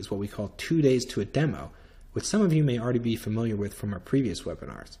community is what we call 2 days to a demo, which some of you may already be familiar with from our previous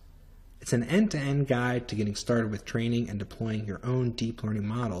webinars. It's an end-to-end guide to getting started with training and deploying your own deep learning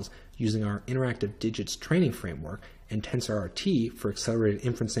models using our interactive digits training framework and TensorRT for accelerated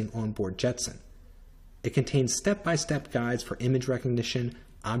inferencing on board Jetson. It contains step-by-step guides for image recognition,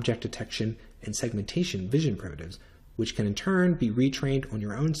 object detection, and segmentation vision primitives, which can in turn be retrained on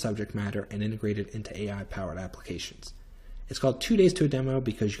your own subject matter and integrated into AI-powered applications. It's called 2 days to a demo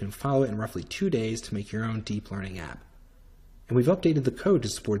because you can follow it in roughly 2 days to make your own deep learning app. And we've updated the code to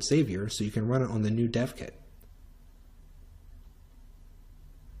support Xavier so you can run it on the new dev kit.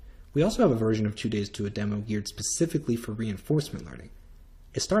 We also have a version of 2 days to a demo geared specifically for reinforcement learning.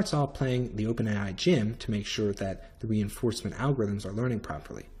 It starts off playing the OpenAI gym to make sure that the reinforcement algorithms are learning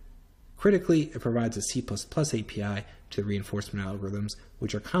properly. Critically, it provides a C++ API to the reinforcement algorithms,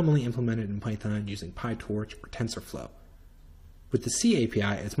 which are commonly implemented in Python using PyTorch or TensorFlow. With the C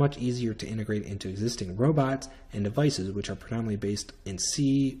API, it's much easier to integrate into existing robots and devices which are predominantly based in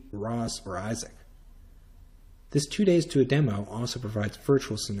C, ROS, or Isaac. This 2 days to a demo also provides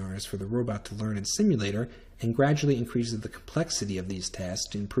virtual scenarios for the robot to learn in simulator and gradually increases the complexity of these tasks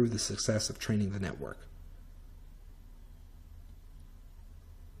to improve the success of training the network.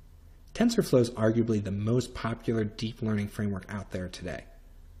 TensorFlow is arguably the most popular deep learning framework out there today.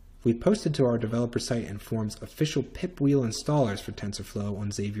 We posted to our developer site and forums official pip wheel installers for TensorFlow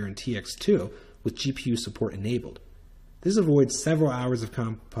on Xavier and TX2 with GPU support enabled. This avoids several hours of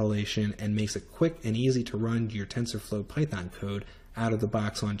compilation and makes it quick and easy to run your TensorFlow Python code out of the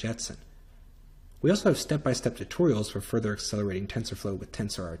box on Jetson. We also have step-by-step tutorials for further accelerating TensorFlow with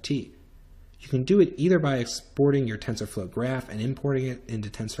TensorRT. You can do it either by exporting your TensorFlow graph and importing it into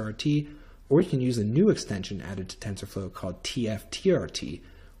TensorRT, or you can use a new extension added to TensorFlow called TF-TRT,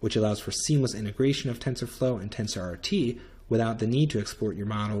 which allows for seamless integration of TensorFlow and TensorRT without the need to export your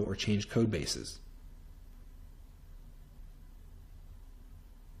model or change code bases.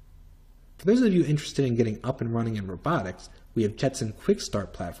 For those of you interested in getting up and running in robotics, We have Jetson Quick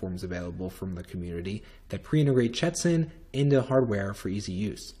Start platforms available from the community that pre-integrate Jetson into hardware for easy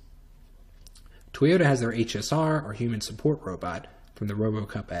use. Toyota has their HSR, or Human Support Robot, from the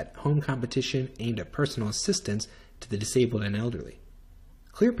RoboCup at Home competition aimed at personal assistance to the disabled and elderly.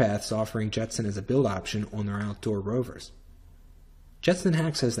 ClearPath's offering Jetson as a build option on their outdoor rovers. Jetson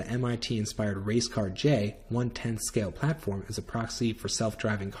Hacks has the MIT-inspired Racecar J 1/10th scale platform as a proxy for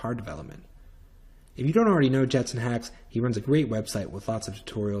self-driving car development. If you don't already know Jetson Hacks, he runs a great website with lots of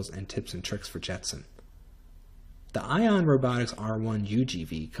tutorials and tips and tricks for Jetson. The Ion Robotics R1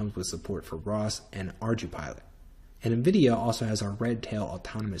 UGV comes with support for ROS and ArduPilot. And NVIDIA also has our Redtail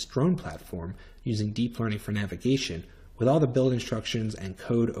autonomous drone platform using deep learning for navigation, with all the build instructions and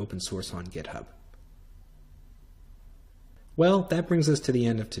code open source on GitHub. Well, that brings us to the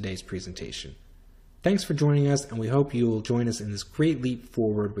end of today's presentation. Thanks for joining us, and we hope you will join us in this great leap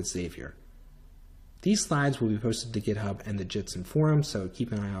forward with Xavier. These slides will be posted to GitHub and the Jetson forum, so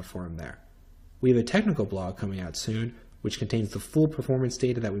keep an eye out for them there. We have a technical blog coming out soon, which contains the full performance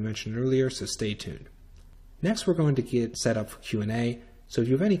data that we mentioned earlier, so stay tuned. Next, we're going to get set up for Q&A, so if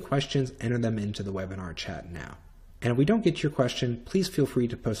you have any questions, enter them into the webinar chat now. And if we don't get to your question, please feel free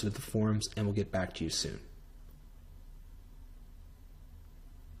to post it to the forums, and we'll get back to you soon.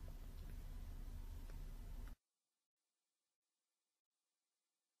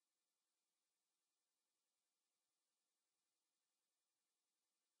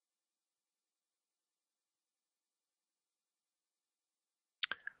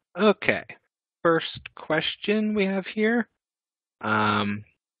 Okay, first question we have here.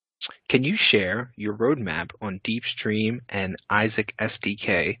 Can you share your roadmap on DeepStream and Isaac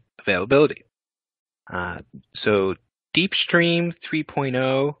SDK availability? So DeepStream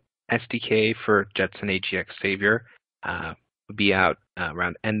 3.0 SDK for Jetson AGX Xavier will be out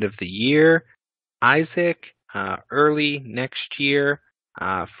around end of the year. Isaac early next year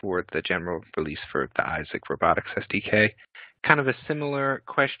for the general release for the Isaac Robotics SDK. Kind of a similar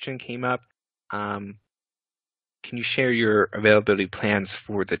question came up. Can you share your availability plans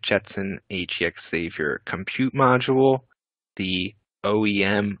for the Jetson AGX Xavier compute module, the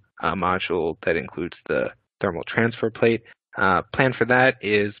OEM module that includes the thermal transfer plate? Plan for that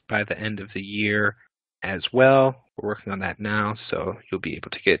is by the end of the year as well. We're working on that now, so you'll be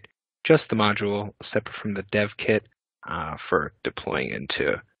able to get just the module separate from the dev kit for deploying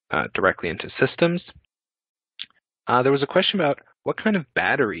into directly into systems. There was a question about what kind of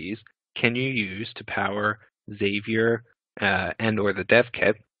batteries can you use to power Xavier and or the dev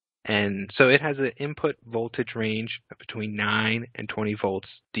kit. And so it has an input voltage range of between 9 and 20 volts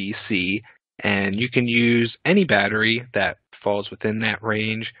DC, and you can use any battery that falls within that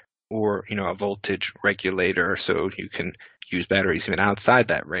range, or a voltage regulator, so you can use batteries even outside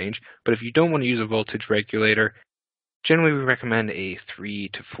that range. But if you don't want to use a voltage regulator, generally we recommend a 3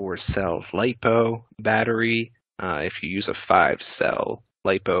 to 4 cell LiPo battery. If you use a 5-cell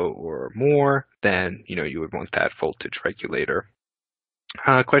LiPo or more, then you would want that voltage regulator.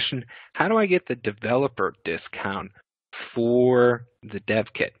 Question: how do I get the developer discount for the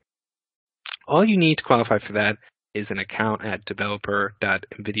dev kit? All you need to qualify for that is an account at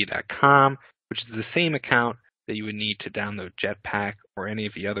developer.nvidia.com, which is the same account that you would need to download JetPack or any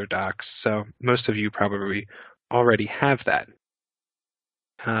of the other docs. So most of you probably already have that.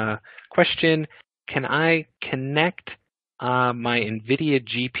 Question: can I connect my NVIDIA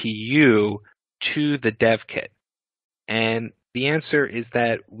GPU to the dev kit? And the answer is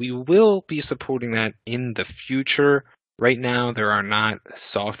that we will be supporting that in the future. Right now, there are not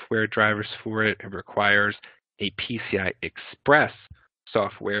software drivers for it. It requires a PCI Express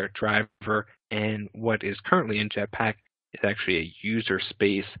software driver, and what is currently in JetPack is actually a user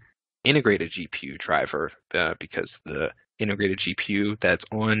space integrated GPU driver because the integrated GPU that's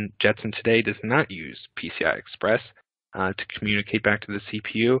on Jetson today does not use PCI Express to communicate back to the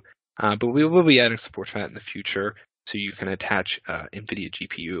CPU, but we will be adding support for that in the future, so you can attach NVIDIA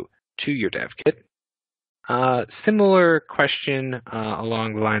GPU to your dev kit. Similar question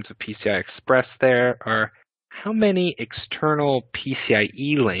along the lines of PCI Express there are: how many external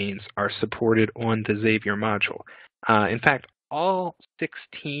PCIe lanes are supported on the Xavier module? In fact, all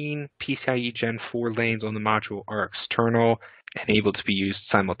 16 PCIe Gen 4 lanes on the module are external and able to be used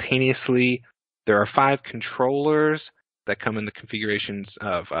simultaneously. There are 5 controllers that come in the configurations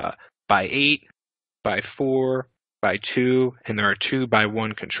of by 8, by 4, by 2, and there are 2 by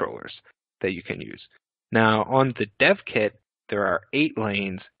 1 controllers that you can use. Now, on the dev kit, there are 8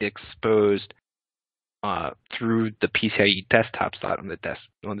 lanes exposed through the PCIe desktop slot on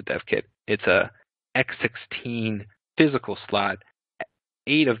the dev kit. It's a X16 physical slot.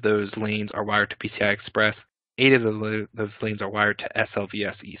 8 of those lanes are wired to PCI Express. 8 of those lanes are wired to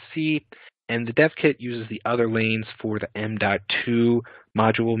SLVS-EC, and the dev kit uses the other lanes for the M.2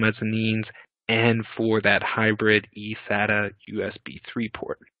 module mezzanines and for that hybrid eSATA USB 3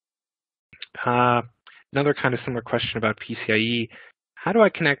 port. Another kind of similar question about PCIe, how do I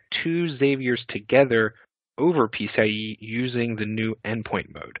connect two Xaviers together over PCIe using the new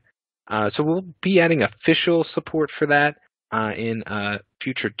endpoint mode? So we'll be adding official support for that in a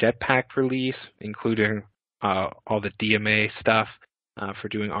future JetPack release, including all the DMA stuff for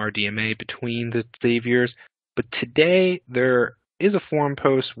doing RDMA between the Xaviers. But today there is a forum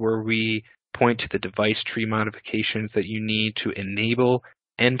post where we point to the device tree modifications that you need to enable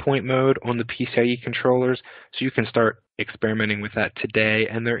endpoint mode on the PCIe controllers. So you can start experimenting with that today.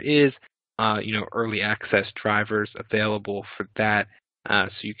 And there is early access drivers available for that, so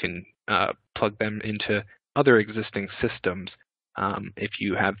you can plug them into other existing systems if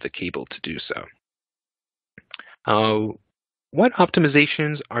you have the cable to do so. What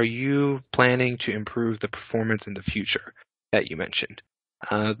optimizations are you planning to improve the performance in the future that you mentioned?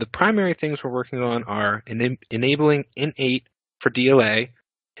 The primary things we're working on are enabling Int8 for DLA.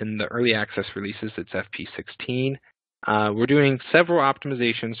 In the early access releases, it's FP16. We're doing several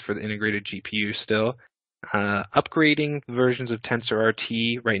optimizations for the integrated GPU still. Upgrading versions of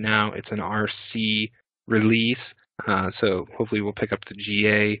TensorRT. Right now, it's an RC release, so hopefully we'll pick up the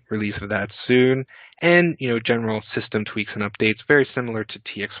GA release of that soon. And general system tweaks and updates, very similar to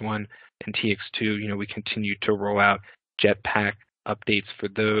TX1 and TX2. We continue to roll out JetPack updates for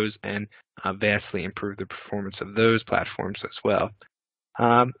those and vastly improve the performance of those platforms as well.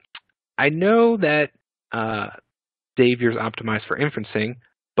 I know that Xavier's optimized for inferencing,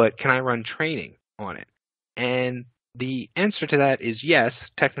 but can I run training on it? And the answer to that is yes,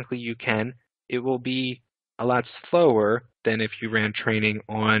 technically you can. It will be a lot slower than if you ran training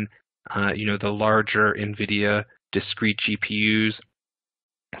on the larger NVIDIA discrete GPUs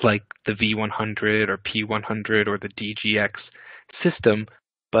like the V100 or P100 or the DGX system.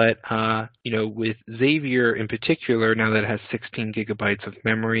 But with Xavier in particular, now that it has 16 gigabytes of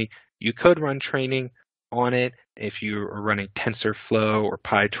memory, you could run training on it if you are running TensorFlow or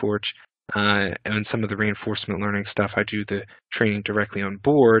PyTorch. And some of the reinforcement learning stuff, I do the training directly on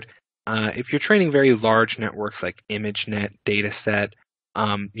board. If you're training very large networks like ImageNet, dataset,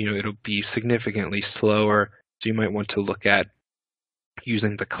 it'll be significantly slower. So you might want to look at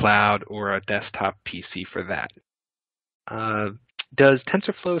using the cloud or a desktop PC for that. Does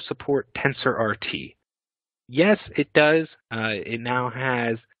TensorFlow support TensorRT? Yes, it does. It now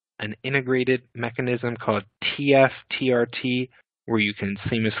has an integrated mechanism called TF-TRT, where you can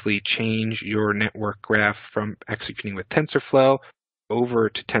seamlessly change your network graph from executing with TensorFlow over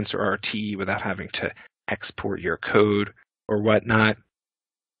to TensorRT without having to export your code or whatnot.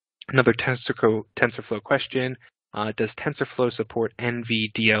 Another TensorFlow question, does TensorFlow support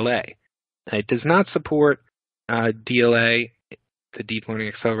NVDLA? It does not support DLA, the deep learning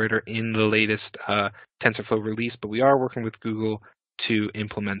accelerator, in the latest TensorFlow release, but we are working with Google to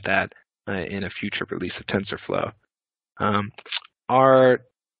implement that in a future release of TensorFlow. Are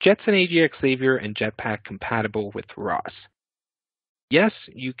Jetson AGX Xavier and JetPack compatible with ROS? Yes,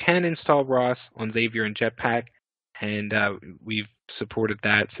 you can install ROS on Xavier and JetPack, and we've supported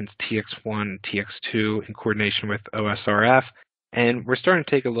that since TX1 and TX2 in coordination with OSRF. And we're starting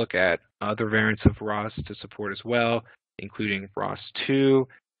to take a look at other variants of ROS to support as well, including ROS2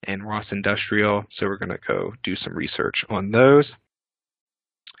 and ROS Industrial. So we're going to go do some research on those.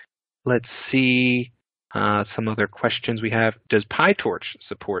 Let's see some other questions we have. Does PyTorch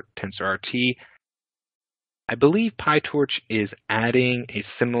support TensorRT? I believe PyTorch is adding a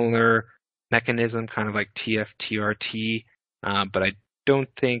similar mechanism, kind of like TF-TRT, but I don't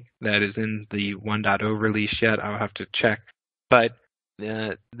think that is in the 1.0 release yet. I'll have to check. But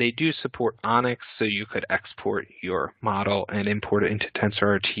they do support Onyx, so you could export your model and import it into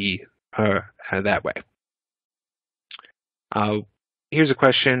TensorRT that way. Here's a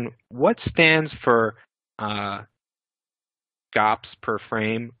question. What stands for GOPS per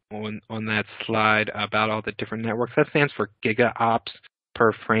frame on that slide about all the different networks? That stands for gigaops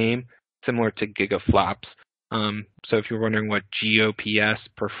per frame, similar to gigaflops. So if you're wondering what GOPS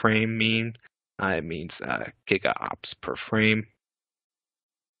per frame means, it means gigaops per frame.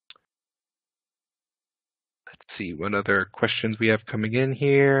 Let's see what other questions we have coming in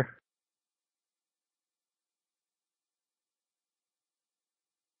here.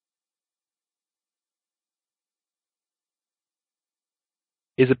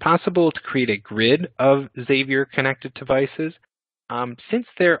 Is it possible to create a grid of Xavier connected devices? Since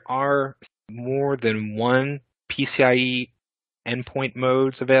there are more than one PCIe endpoint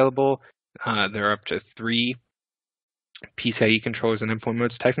modes available, there are up to 3 PCIe controllers and endpoint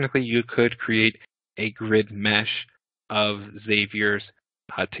modes. Technically, you could create a grid mesh of Xaviers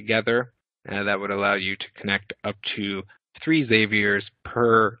together. That would allow you to connect up to 3 Xaviers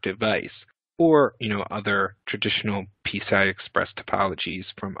per device, or other traditional PCI Express topologies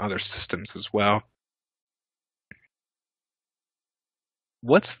from other systems as well.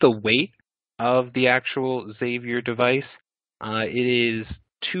 What's the weight of the actual Xavier device? It is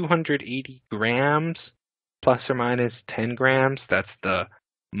 280 grams plus or minus 10 grams. That's the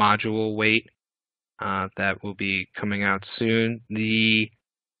module weight that will be coming out soon. The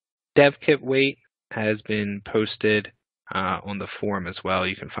dev kit weight has been posted on the forum as well.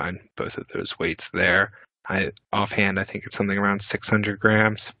 You can find both of those weights there. Offhand, I think it's something around 600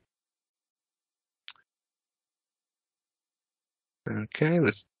 grams. Okay,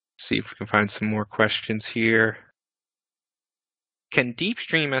 let's see if we can find some more questions here. Can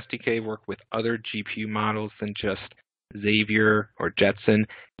DeepStream SDK work with other GPU models than just Xavier or Jetson?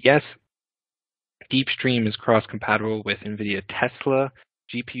 Yes, DeepStream is cross-compatible with NVIDIA Tesla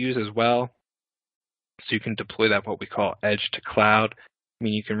GPUs as well. So you can deploy that what we call edge to cloud. I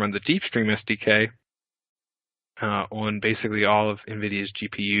mean, you can run the DeepStream SDK on basically all of NVIDIA's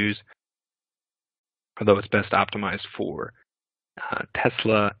GPUs, although it's best optimized for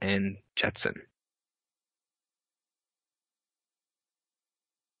Tesla and Jetson.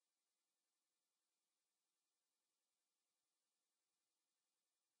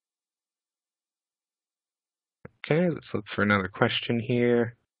 Okay, let's look for another question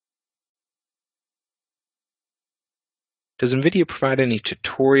here. Does NVIDIA provide any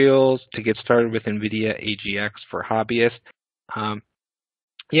tutorials to get started with NVIDIA AGX for hobbyists?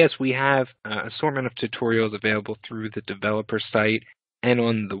 Yes, we have an assortment of tutorials available through the developer site and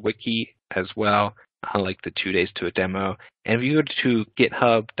on the wiki as well, like the 2 days to a demo. And if you go to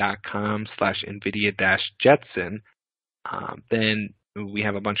github.com/NVIDIA-Jetson, then we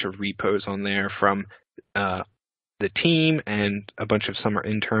have a bunch of repos on there from the team and a bunch of summer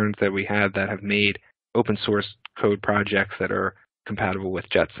interns that we have that have made open source code projects that are compatible with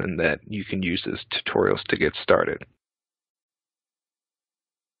Jetson that you can use as tutorials to get started.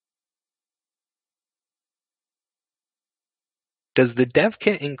 Does the dev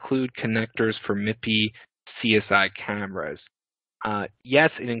kit include connectors for MIPI CSI cameras?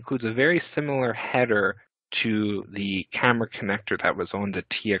 Yes, it includes a very similar header to the camera connector that was on the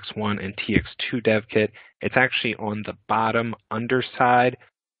TX1 and TX2 dev kit. It's actually on the bottom underside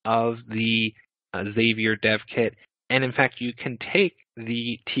of the Xavier dev kit. And in fact, you can take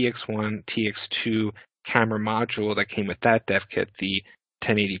the TX1, TX2 camera module that came with that dev kit, the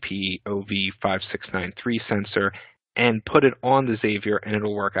 1080p OV5693 sensor, and put it on the Xavier, and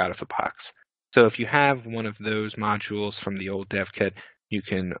it'll work out of the box. So if you have one of those modules from the old dev kit, you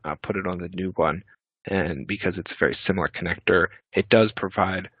can put it on the new one. And because it's a very similar connector, it does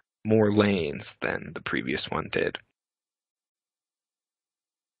provide more lanes than the previous one did.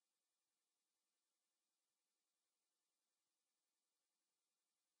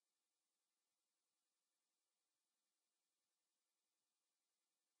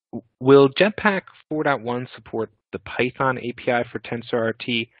 Will JetPack 4.1 support the Python API for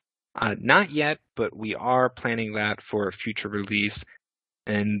TensorRT? Not yet, but we are planning that for a future release.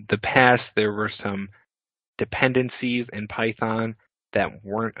 In the past, there were some dependencies in Python that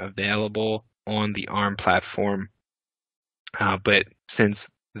weren't available on the ARM platform, but since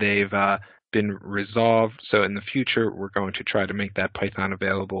they've been resolved, so in the future, we're going to try to make that Python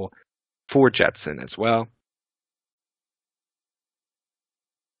available for Jetson as well.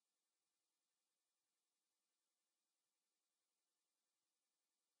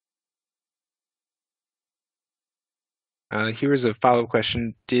 Here's a follow-up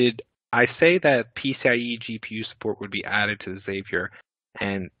question. Did I say that PCIe GPU support would be added to the Xavier?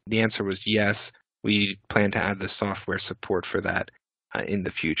 And the answer was yes. We plan to add the software support for that in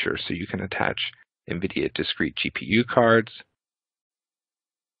the future, so you can attach NVIDIA discrete GPU cards.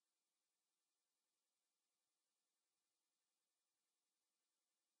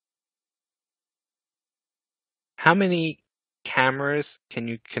 How many cameras can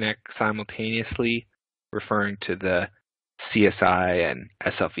you connect simultaneously, referring to the CSI and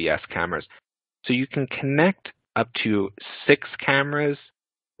SLVS cameras? So you can connect up to 6 cameras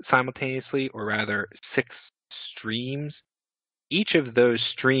simultaneously, or rather 6 streams. Each of those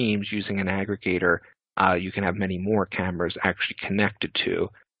streams, using an aggregator, you can have many more cameras actually connected to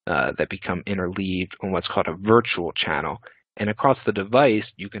that become interleaved on what's called a virtual channel. And across the device,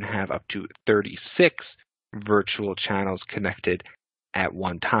 you can have up to 36 virtual channels connected at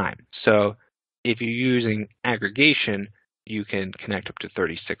one time. So if you're using aggregation, you can connect up to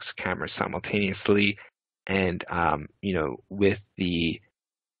 36 cameras simultaneously. And, with the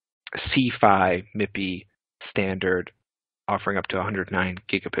C5 MIPI standard offering up to 109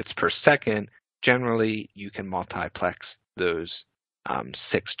 gigabits per second, generally you can multiplex those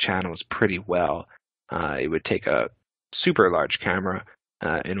 6 channels pretty well. It would take a super large camera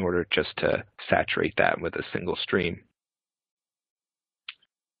in order just to saturate that with a single stream.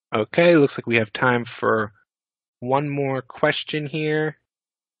 Okay, looks like we have time for one more question here.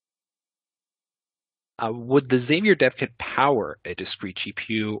 Would the Xavier dev kit power a discrete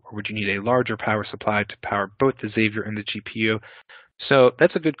GPU, or would you need a larger power supply to power both the Xavier and the GPU? So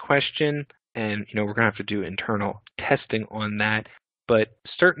that's a good question, and we're going to have to do internal testing on that. But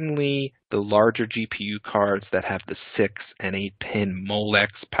certainly the larger GPU cards that have the 6 and 8-pin Molex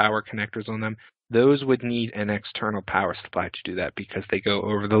power connectors on them, those would need an external power supply to do that because they go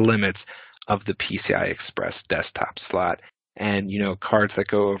over the limits of the PCI Express desktop slot. And cards that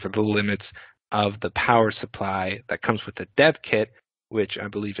go over the limits of the power supply that comes with the dev kit, which I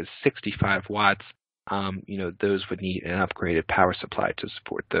believe is 65 watts, those would need an upgraded power supply to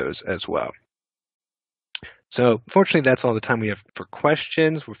support those as well. So fortunately, that's all the time we have for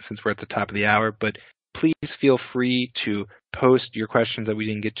questions since we're at the top of the hour, but please feel free to post your questions that we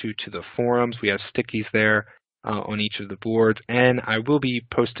didn't get to the forums. We have stickies there on each of the boards, and I will be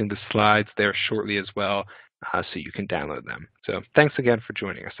posting the slides there shortly as well, so you can download them. So thanks again for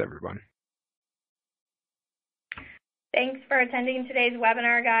joining us, everyone. Thanks for attending today's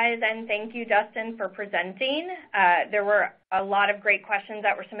webinar, guys, and thank you, Justin, for presenting. There were a lot of great questions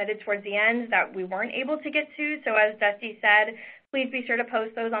that were submitted towards the end that we weren't able to get to, so as Dusty said, please be sure to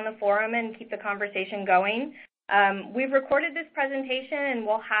post those on the forum and keep the conversation going. We've recorded this presentation, and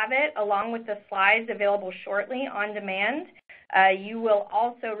we'll have it along with the slides available shortly on demand. You will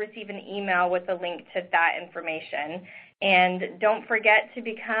also receive an email with a link to that information. And don't forget to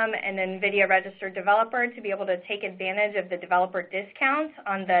become an NVIDIA registered developer to be able to take advantage of the developer discounts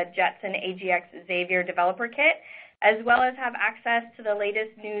on the Jetson AGX Xavier developer kit, as well as have access to the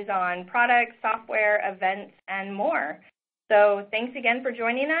latest news on products, software, events, and more. So thanks again for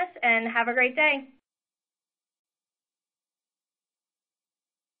joining us, and have a great day.